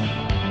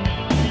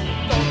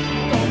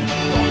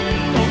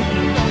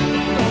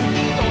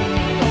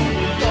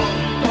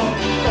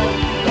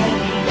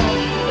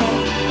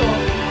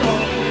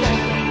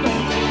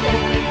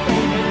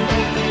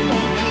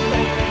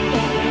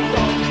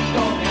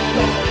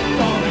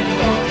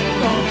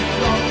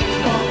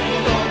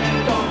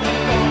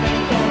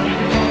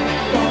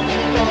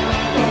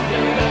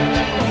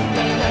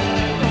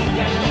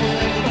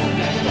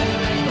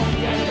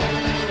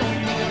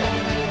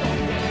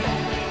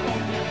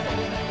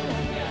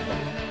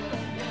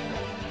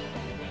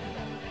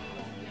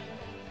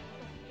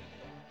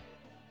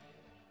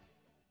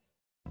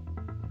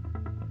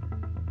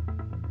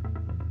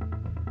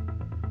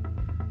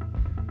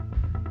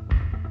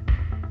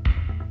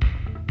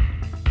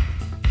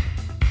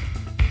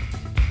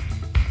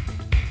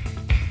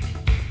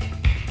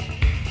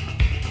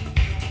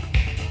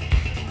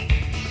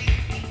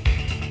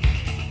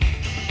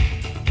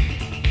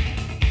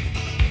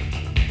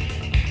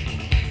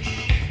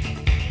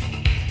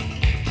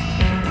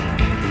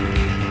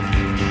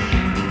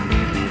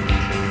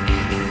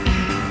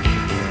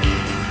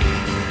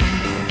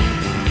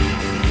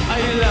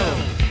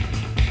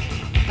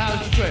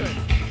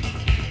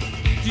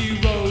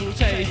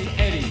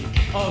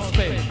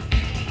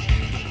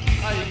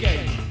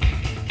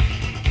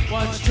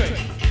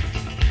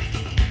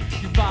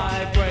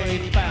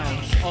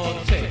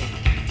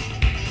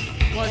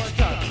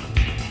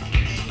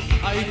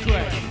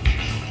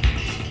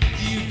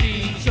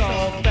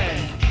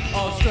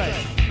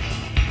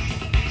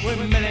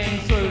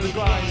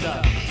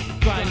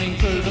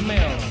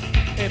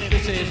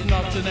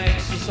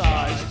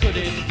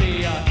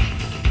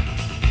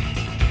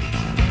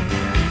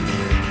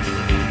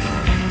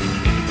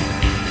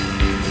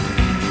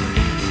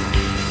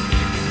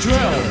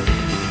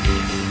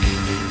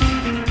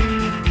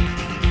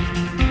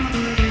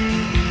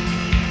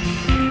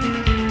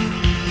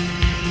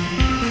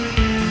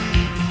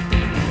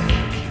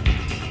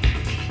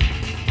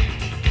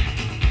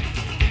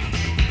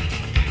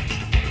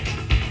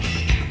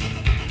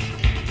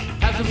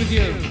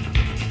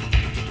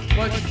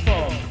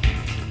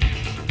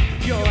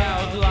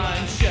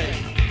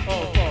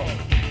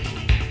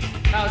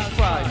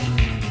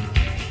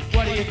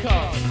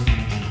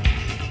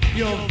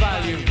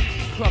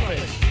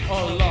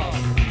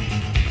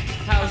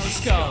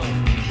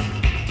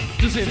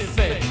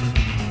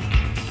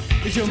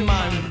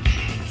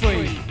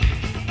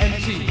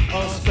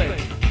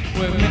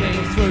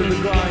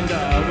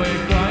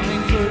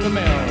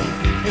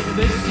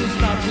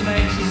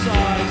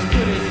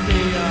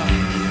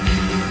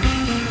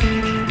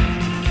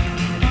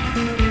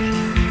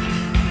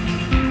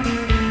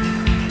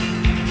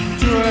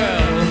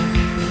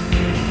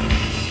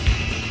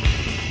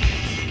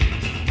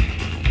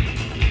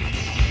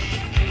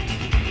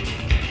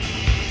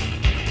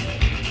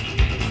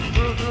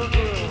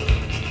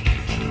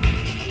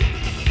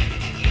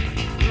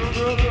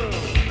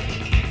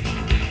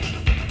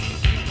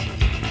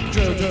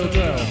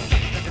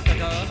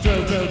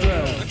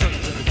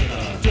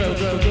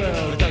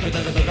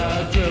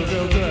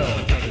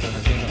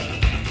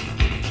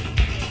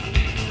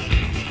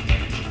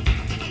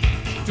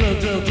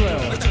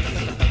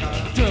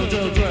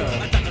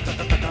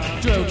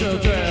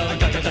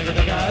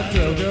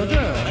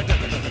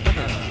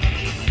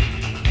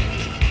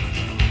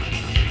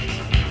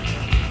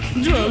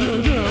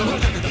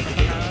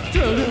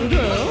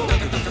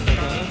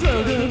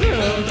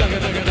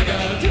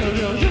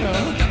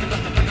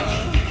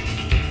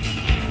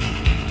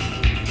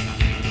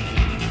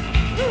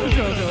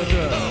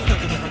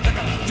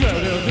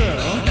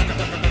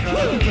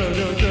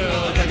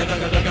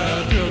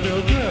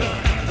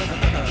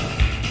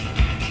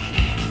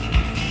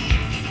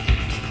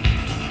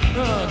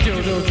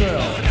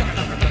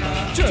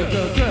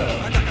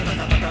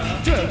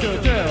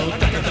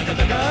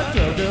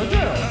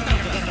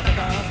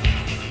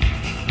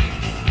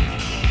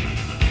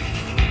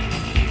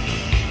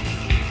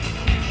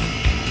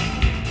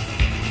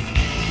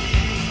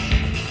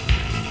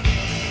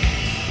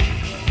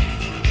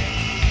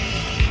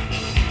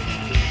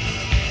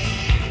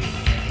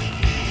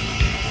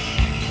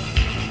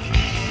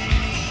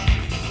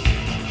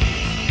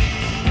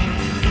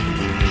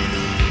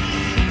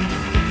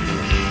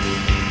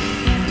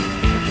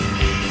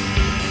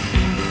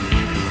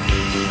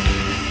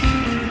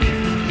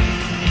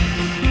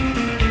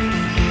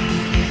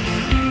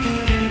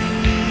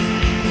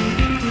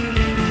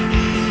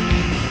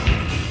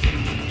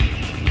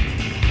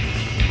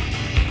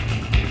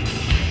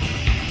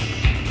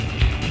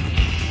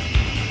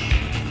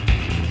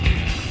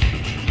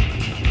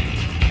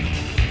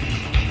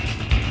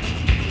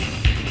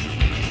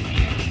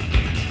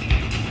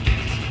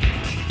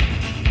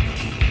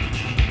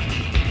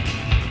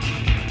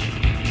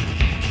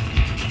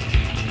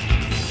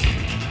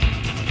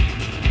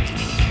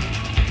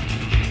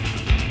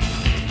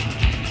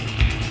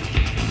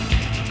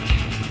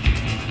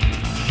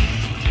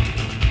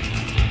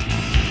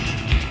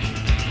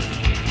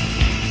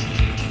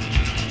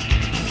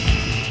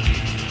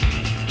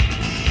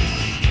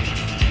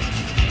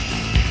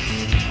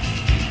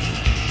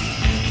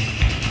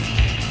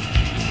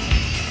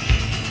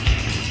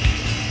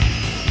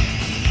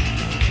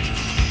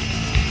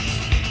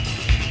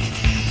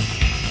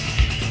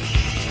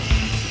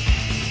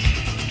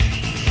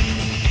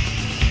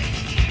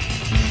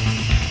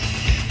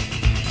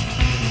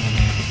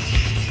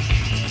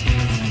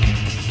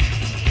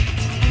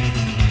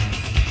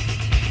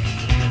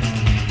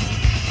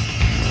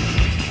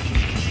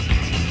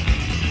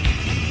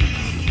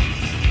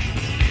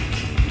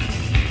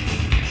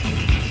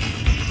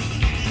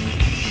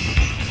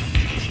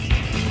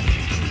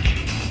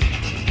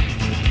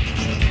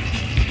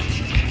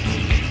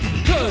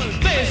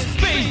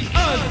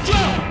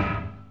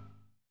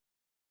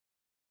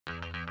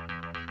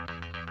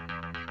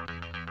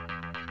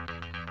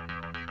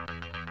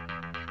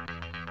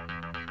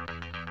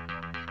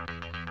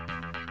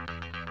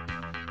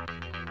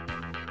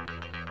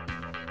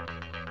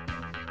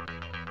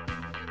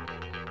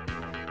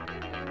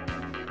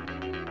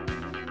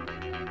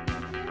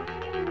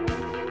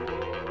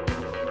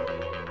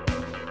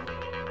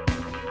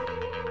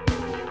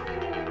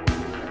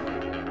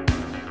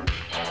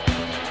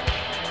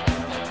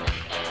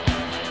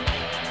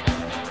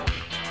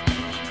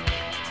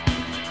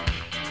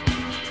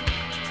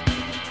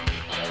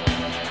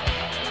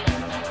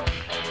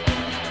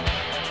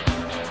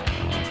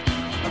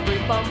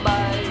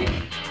 Bombay,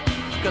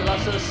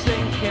 Colossus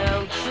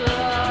encounter,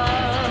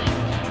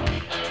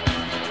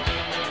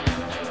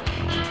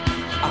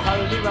 a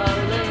holy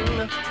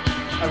rolling,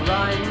 a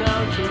rhino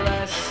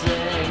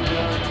blessing.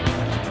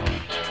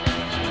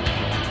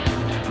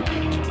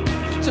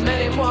 To men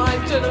in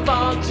white, an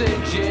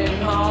advantage in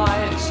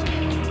height,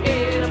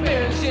 in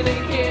appearance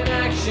unique, in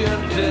action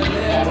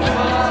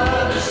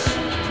delivers.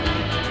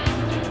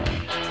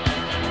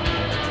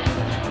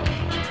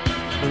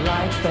 The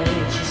light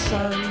fades, the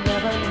sun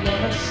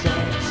never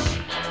sets.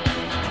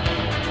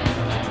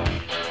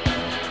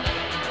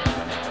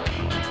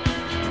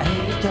 A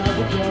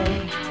double blow,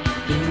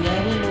 the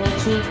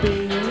immortal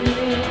being.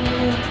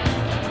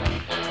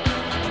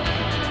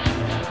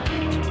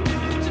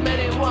 To men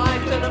in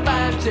white, an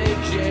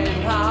advantage in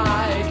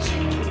height,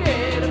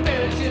 in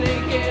appearance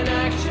unique, in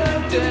action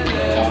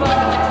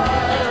delivers.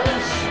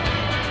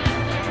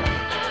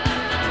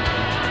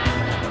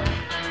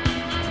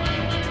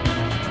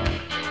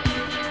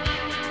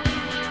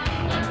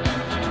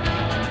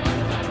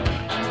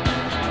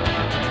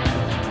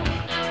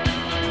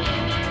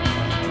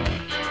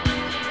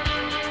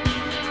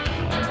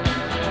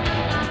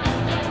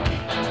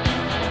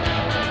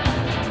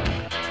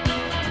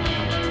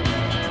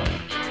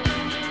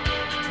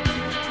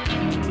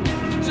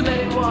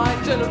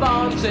 An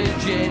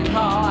advantage in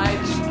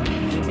height,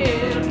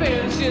 in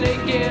appearance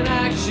unique, in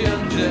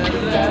action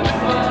delivers.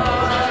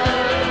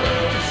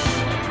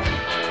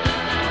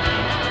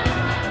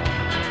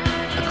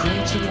 A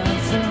crazy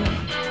lover,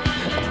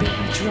 a big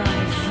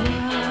driver,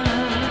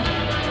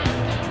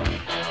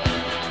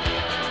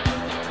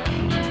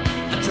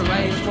 a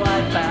terrain's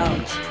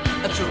wipeout,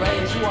 a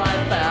terrain's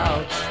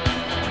wipeout.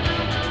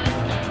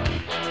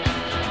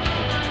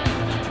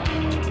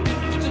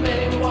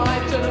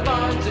 White an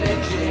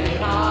advantage in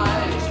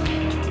height,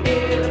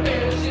 in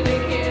appearance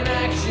unique, in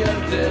action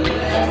delivers.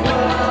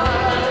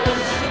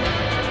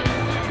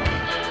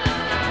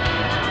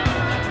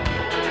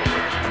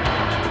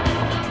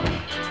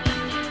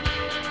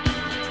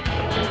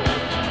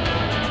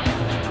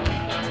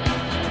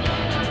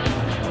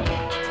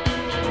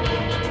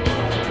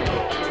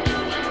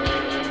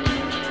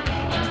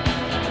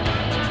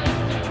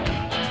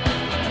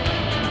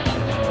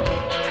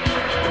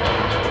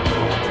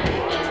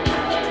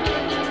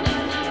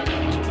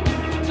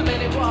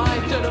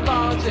 An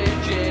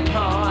advantage in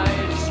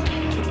height,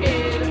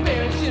 in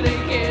appearance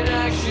unique, in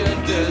action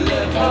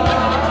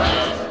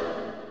delivers.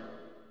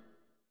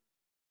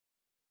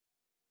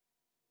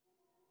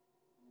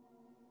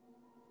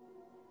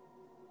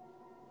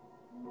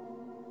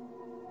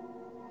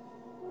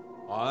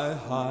 I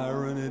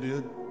hire an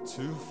idiot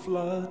to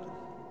flood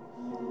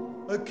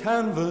a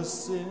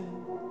canvas in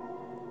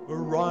a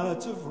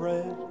riot of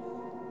red.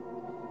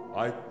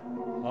 I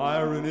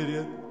hire an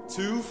idiot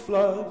to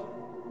flood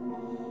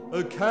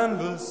a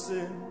canvas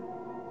in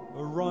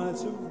a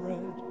riot of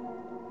red.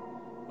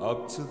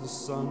 Up to the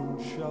sun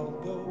shall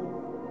go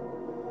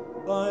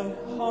thy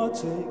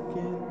heartache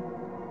in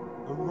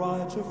a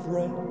riot of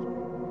red.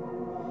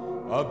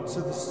 Up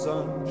to the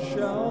sun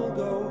shall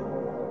go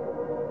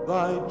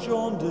thy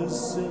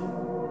jaundice in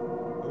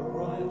a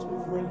riot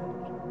of red.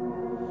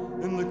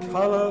 In the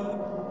color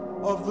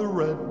of the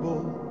Red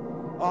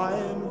Bull I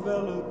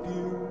envelop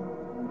you,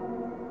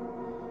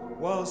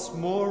 whilst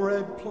more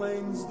red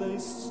planes they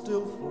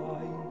still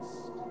fly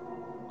east,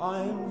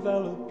 I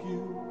envelop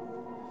you.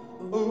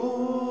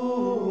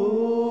 Ooh,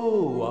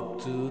 up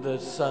to the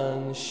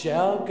sun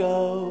shall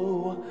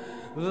go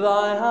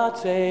thy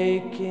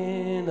heartache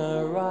in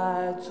a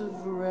riot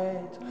of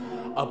red.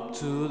 Up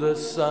to the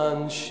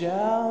sun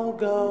shall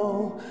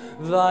go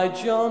thy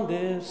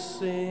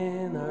jaundice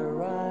in a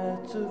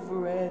riot of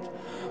red.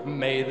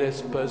 May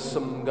this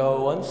person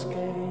go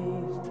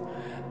unscathed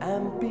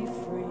and be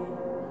free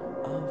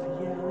of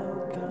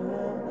yellow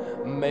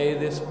color. May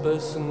this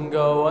person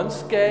go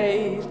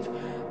unscathed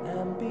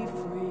and be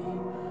free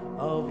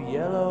of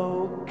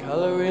yellow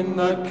color. In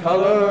the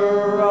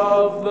color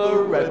of the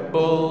Red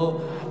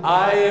Bull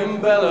I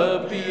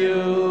envelop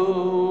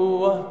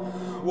you,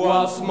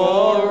 whilst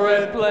more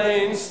red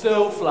planes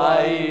still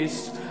fly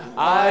east,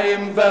 I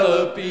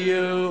envelop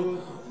you.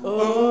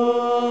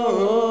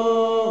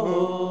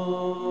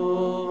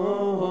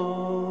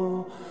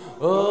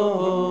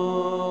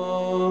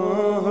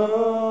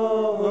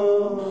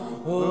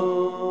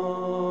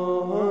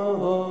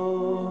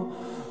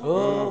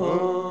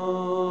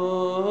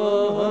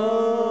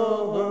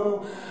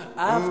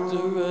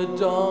 After a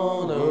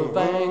dawn of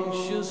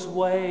anxious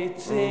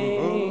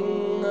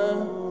waiting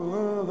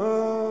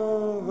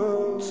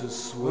to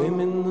swim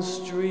in the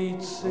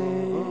streets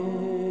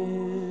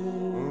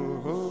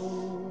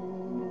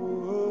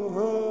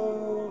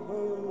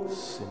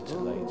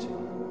scintillating.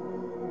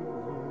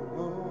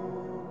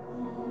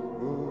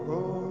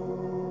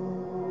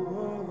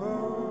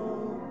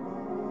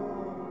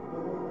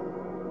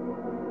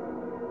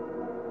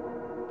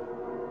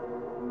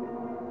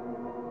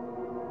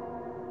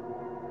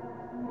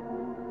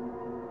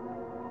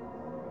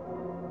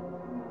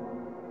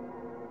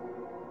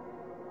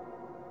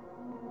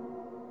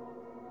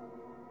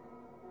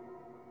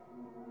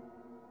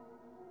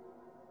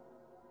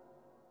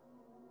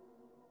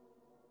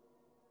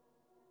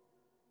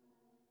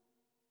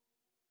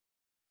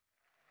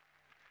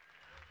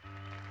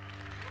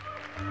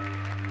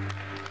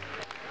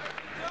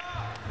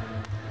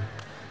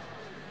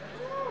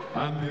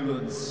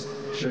 Ambulance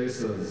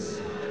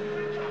Chasers.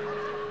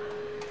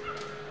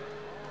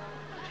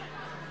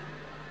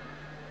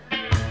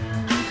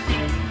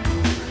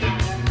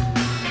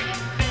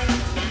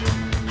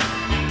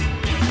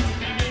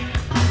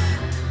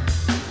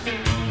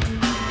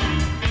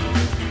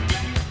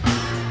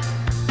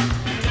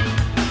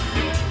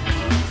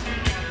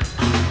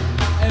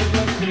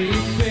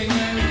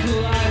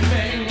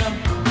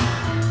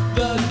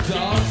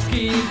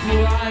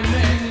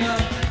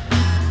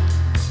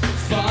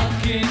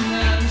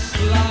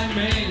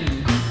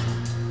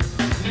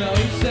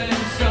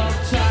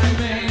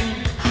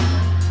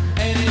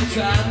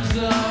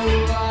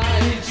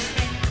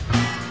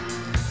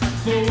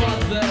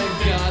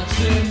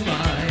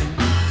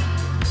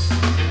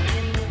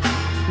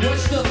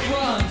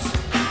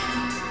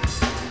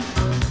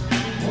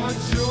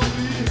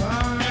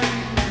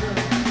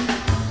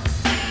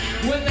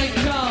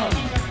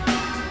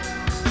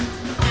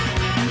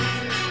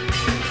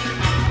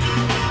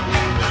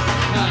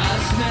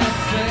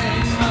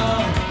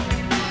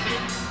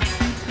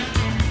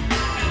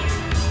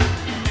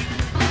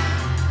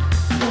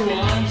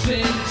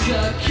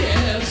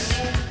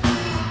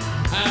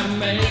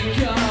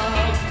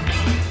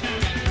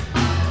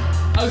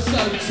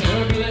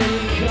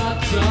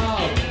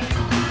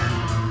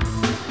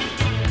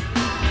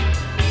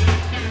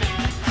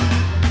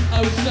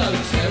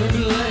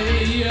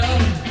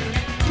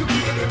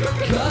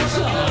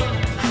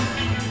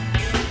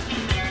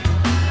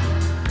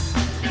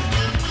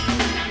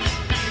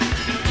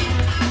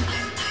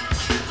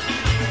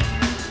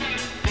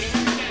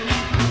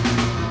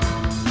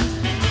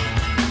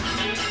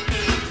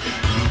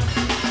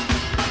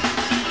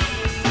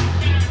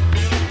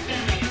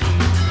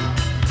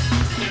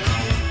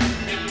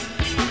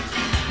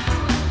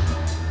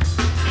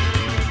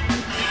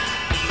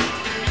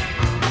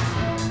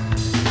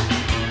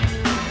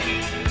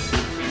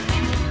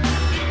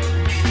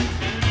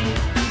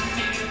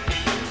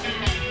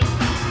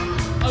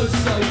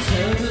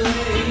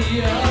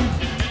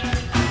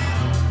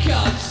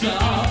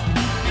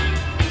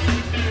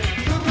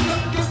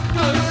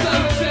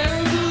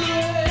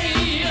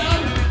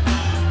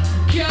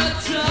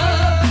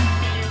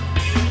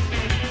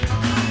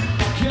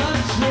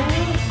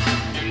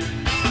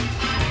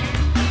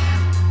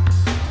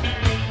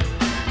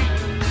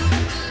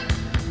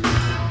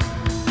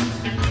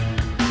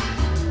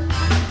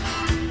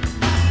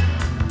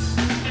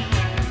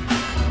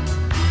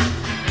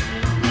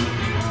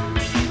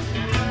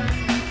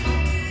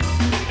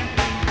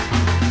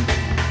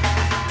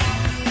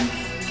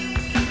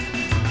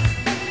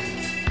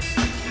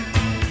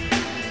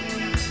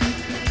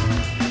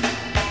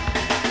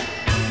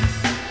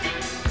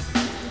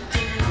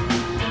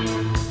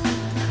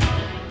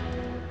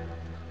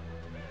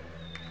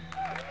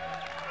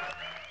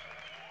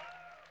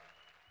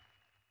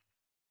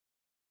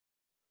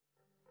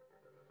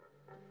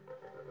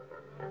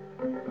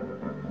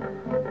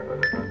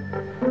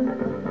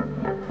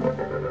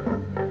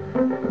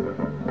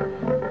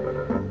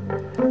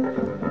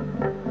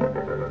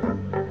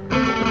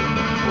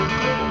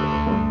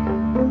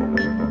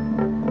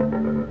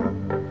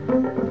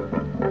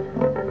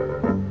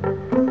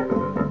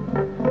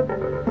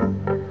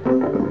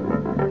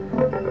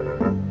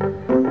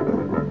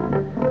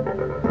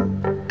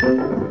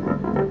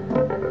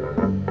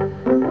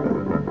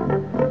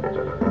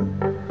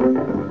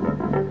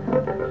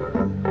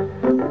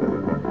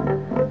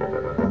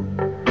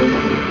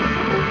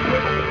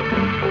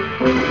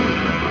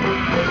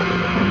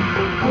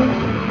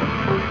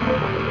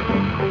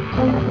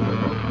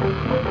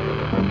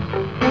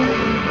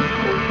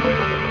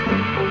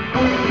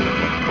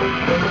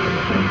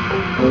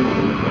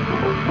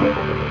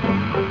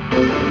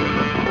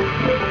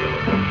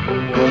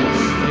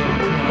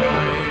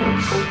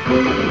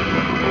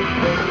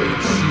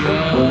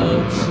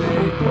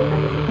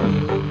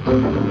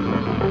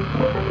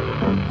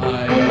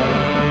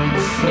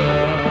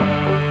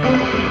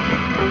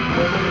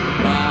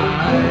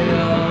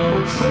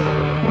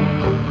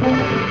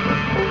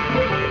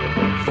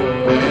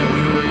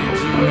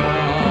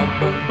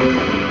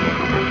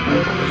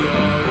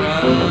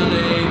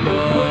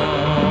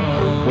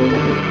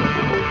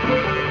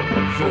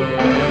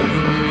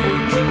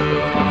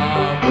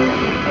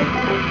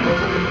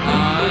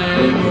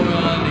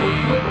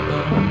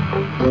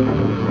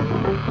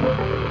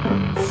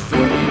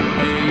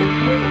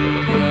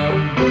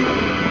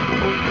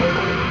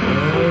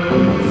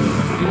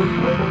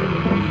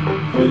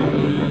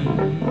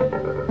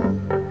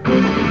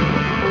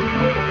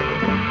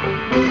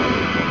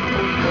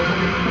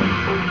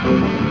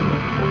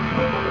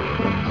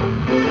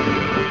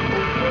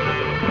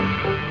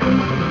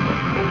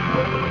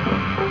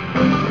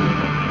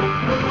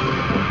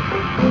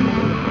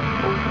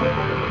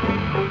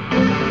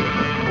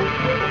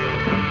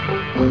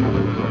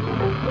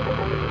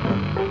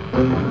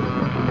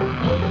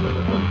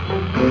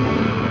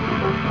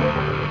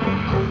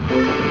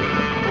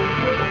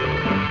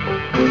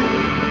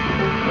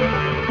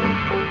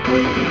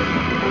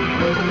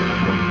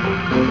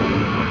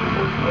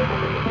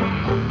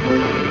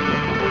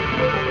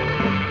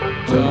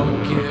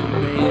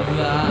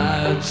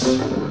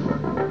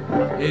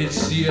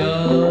 It's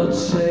your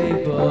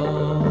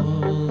table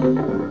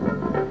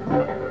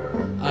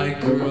I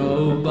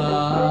grow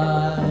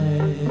by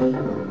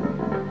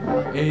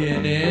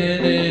in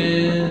inches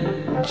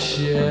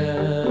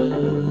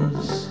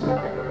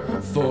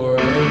for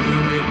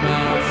every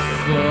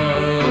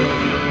mouthful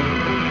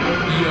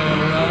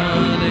you're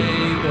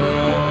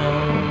unable,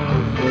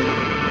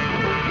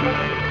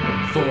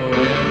 for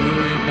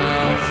every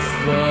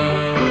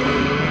mouthful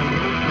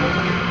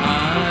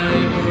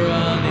I'm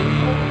running.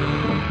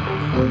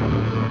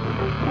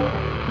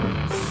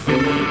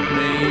 Feed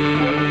me,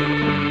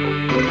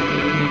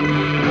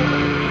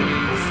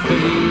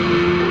 feed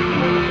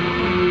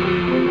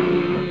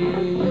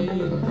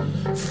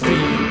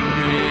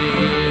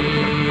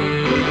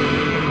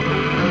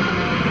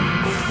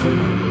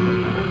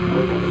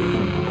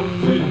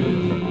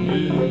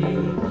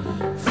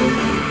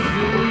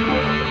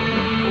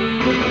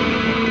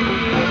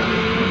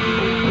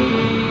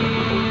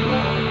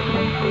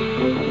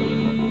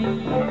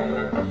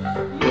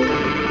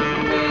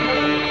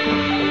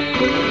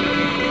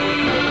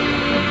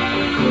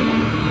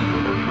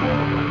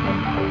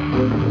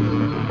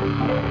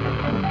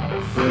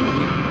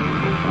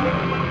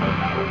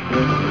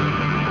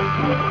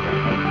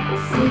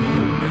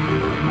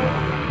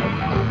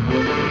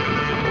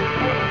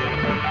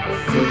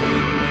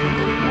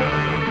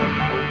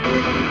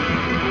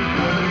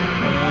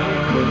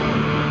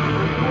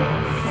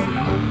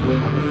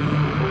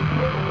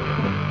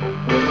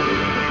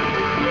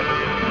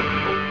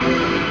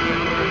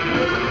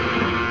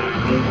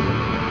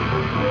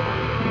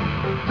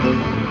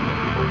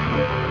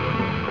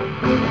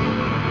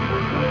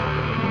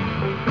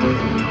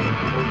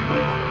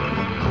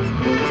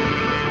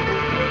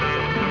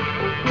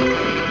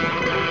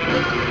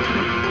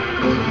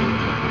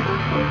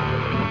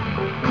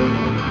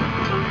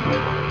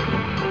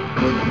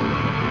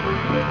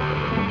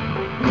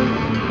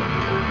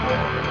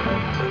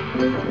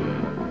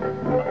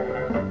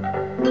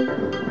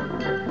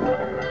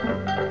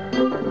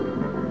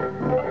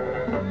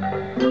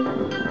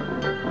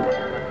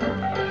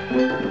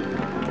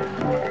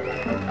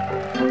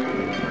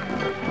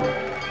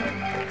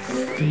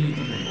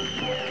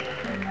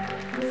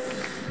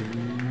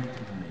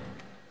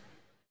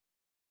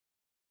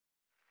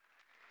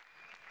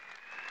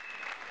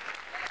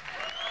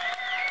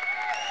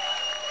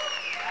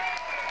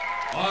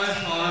I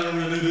hire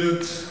an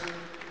idiot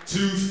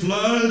to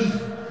flood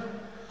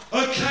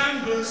a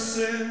canvas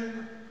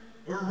in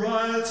a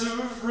riot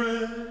of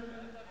red.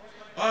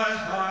 I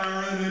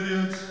hire an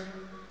idiot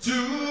to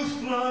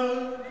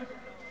flood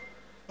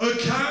a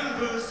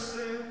canvas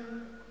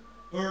in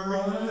a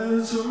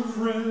riot of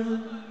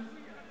red.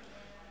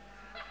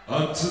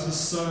 Up to the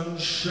sun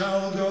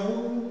shall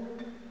go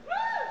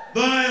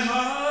thy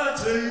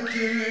heart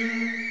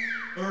aching,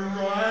 a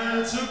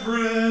riot of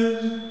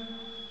red.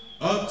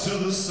 Up to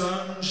the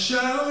sun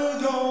shall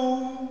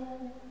go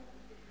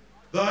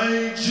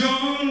thy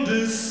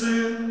jaundice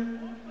in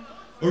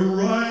a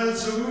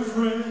riot of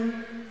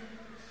red.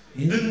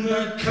 In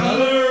the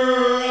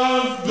color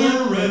of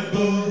the Red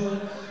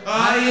Bull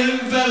I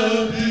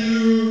envelop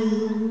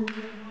you,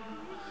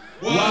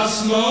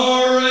 whilst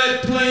more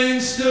red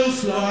plane still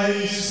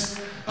flies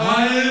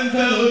I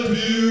envelop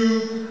you.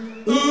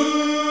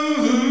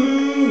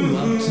 Ooh,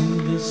 up to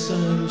the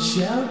sun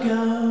shall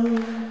go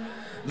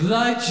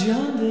thy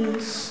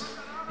jaundice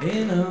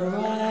in a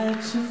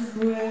riot of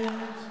red.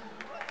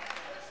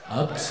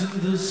 Up to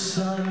the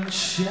sun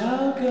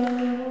shall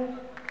go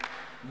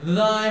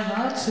thy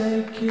heart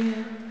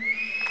aching,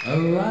 a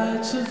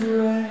riot of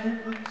red.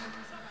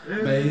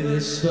 May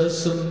this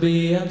person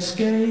be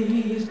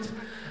unscathed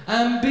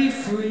and be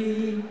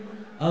free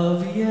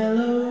of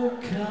yellow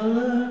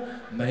color.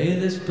 May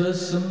this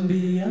person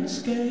be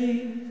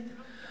unscathed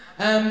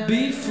and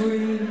be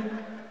free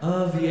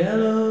of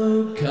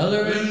yellow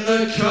color. In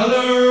the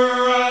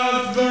color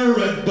of the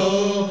Red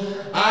Bull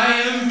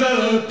I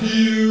envelop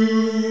you,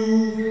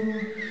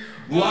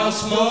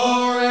 whilst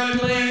more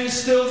airplane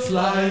still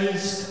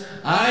flies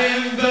I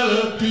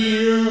envelop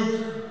you.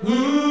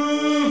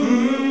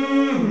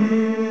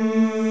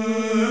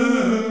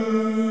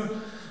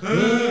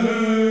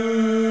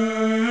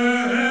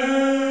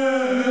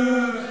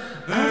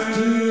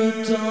 After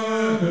a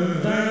dawn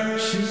of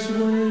anxious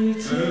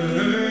waiting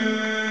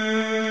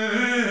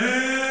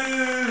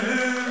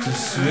to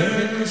swim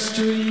in the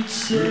streets,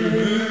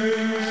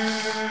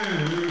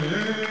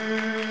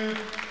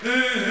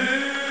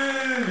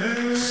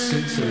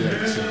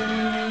 scintillating.